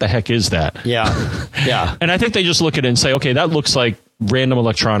the heck is that? Yeah. Yeah. And I think they just look at it and say, okay, that looks like random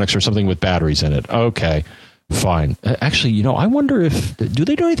electronics or something with batteries in it. Okay, fine. Actually, I wonder do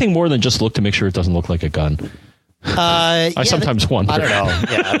they do anything more than just look to make sure it doesn't look like a gun? I sometimes wonder. I don't know.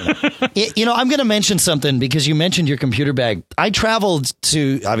 Yeah, I don't know. I'm going to mention something because you mentioned your computer bag. I traveled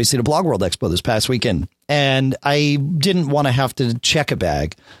to Blog World Expo this past weekend, and I didn't want to have to check a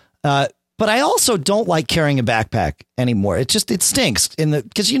bag. But I also don't like carrying a backpack anymore. It stinks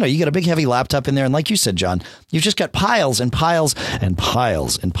because, you got a big heavy laptop in there. And like you said, John, you've just got piles and piles and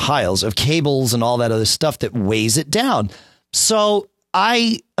piles and piles of cables and all that other stuff that weighs it down. So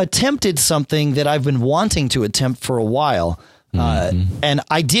I attempted something that I've been wanting to attempt for a while. And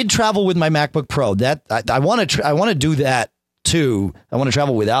I did travel with my MacBook Pro. That I want to do that too. I want to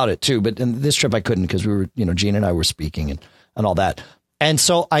travel without it too. But in this trip I couldn't because we were, Gene and I were speaking and all that. And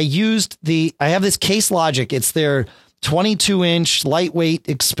so I used I have this Case Logic. It's their 22-inch lightweight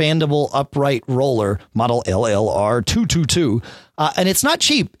expandable upright roller, model LLR222. And it's not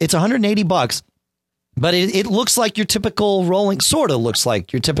cheap. It's $180, but it looks like your typical sort of looks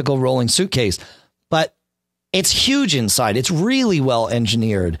like your typical rolling suitcase, but it's huge inside. It's really well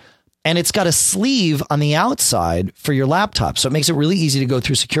engineered. And it's got a sleeve on the outside for your laptop. So it makes it really easy to go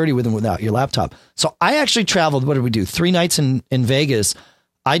through security with and without your laptop. So I actually traveled. What did we do? 3 nights in Vegas.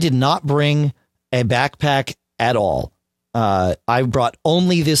 I did not bring a backpack at all. I brought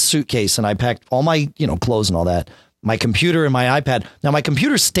only this suitcase, and I packed all my, clothes and all that, my computer and my iPad. Now my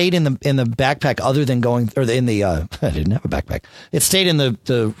computer stayed in the backpack other than I didn't have a backpack. It stayed in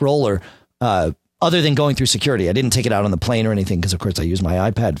the roller, other than going through security. I didn't take it out on the plane or anything because, of course, I use my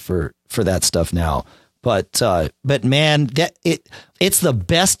iPad for that stuff now. But man, it's the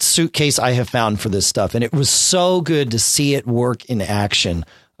best suitcase I have found for this stuff, and it was so good to see it work in action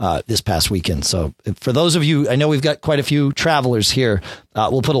this past weekend. So for those of you, I know we've got quite a few travelers here.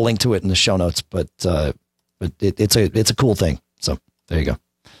 We'll put a link to it in the show notes, but it's a cool thing. So there you go.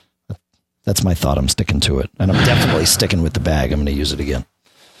 That's my thought. I'm sticking to it, and I'm definitely sticking with the bag. I'm going to use it again.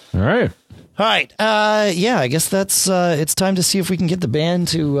 All right. All right. I guess that's it's time to see if we can get the band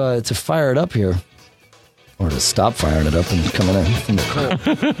to fire it up here, or to stop firing it up and coming in from the cold.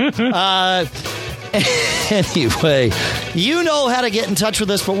 Anyway, you know how to get in touch with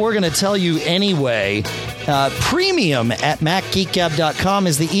us, but we're going to tell you anyway. Premium at MacGeekGab.com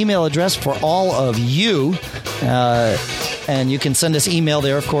is the email address for all of you. And you can send us email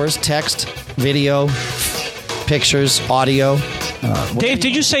there, of course, text, video, pictures, audio. Dave,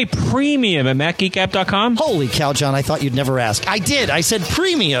 did you say premium at MacGeekGab.com? Holy cow, John, I thought you'd never ask. I did. I said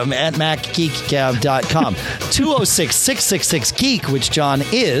premium at MacGeekGab.com. 206-666-GEEK, which, John,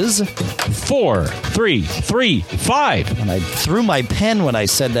 is 4335. And I threw my pen when I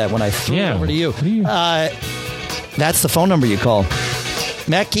said that, when I threw it over to you. That's the phone number you call.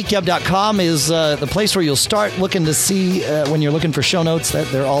 MacGeekGab.com is the place where you'll start looking to see when you're looking for show notes. That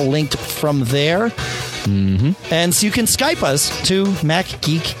they're all linked from there. Mm-hmm. And so you can Skype us to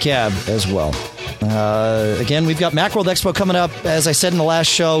MacGeekGab as well. Again, we've got Macworld Expo coming up. As I said in the last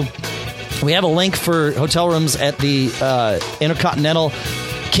show, we have a link for hotel rooms at the Intercontinental.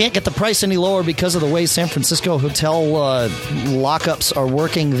 Can't get the price any lower because of the way San Francisco hotel lockups are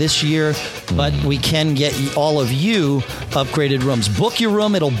working this year, but we can get all of you upgraded rooms. Book your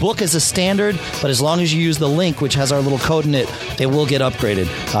room. It'll book as a standard, but as long as you use the link, which has our little code in it, it will get upgraded.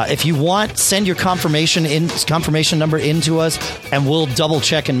 If you want, send your confirmation number into us, and we'll double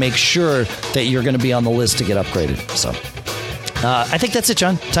check and make sure that you're going to be on the list to get upgraded. So I think that's it,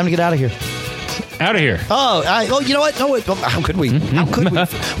 John. Time to get out of here. Out of here. You know what? No, how could we? How could we?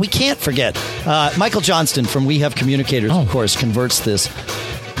 We can't forget. Michael Johnston from We Have Communicators, of course, converts this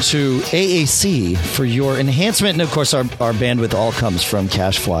to AAC for your enhancement. And, of course, our bandwidth all comes from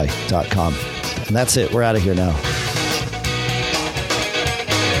cashfly.com. And that's it. We're out of here now.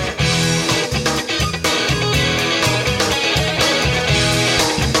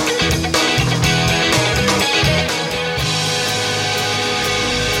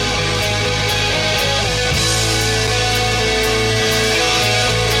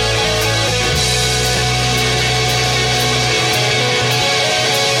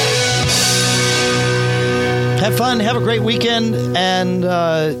 Have fun, have a great weekend, and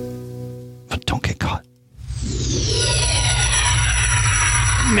don't get caught.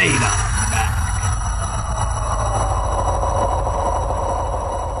 Made up.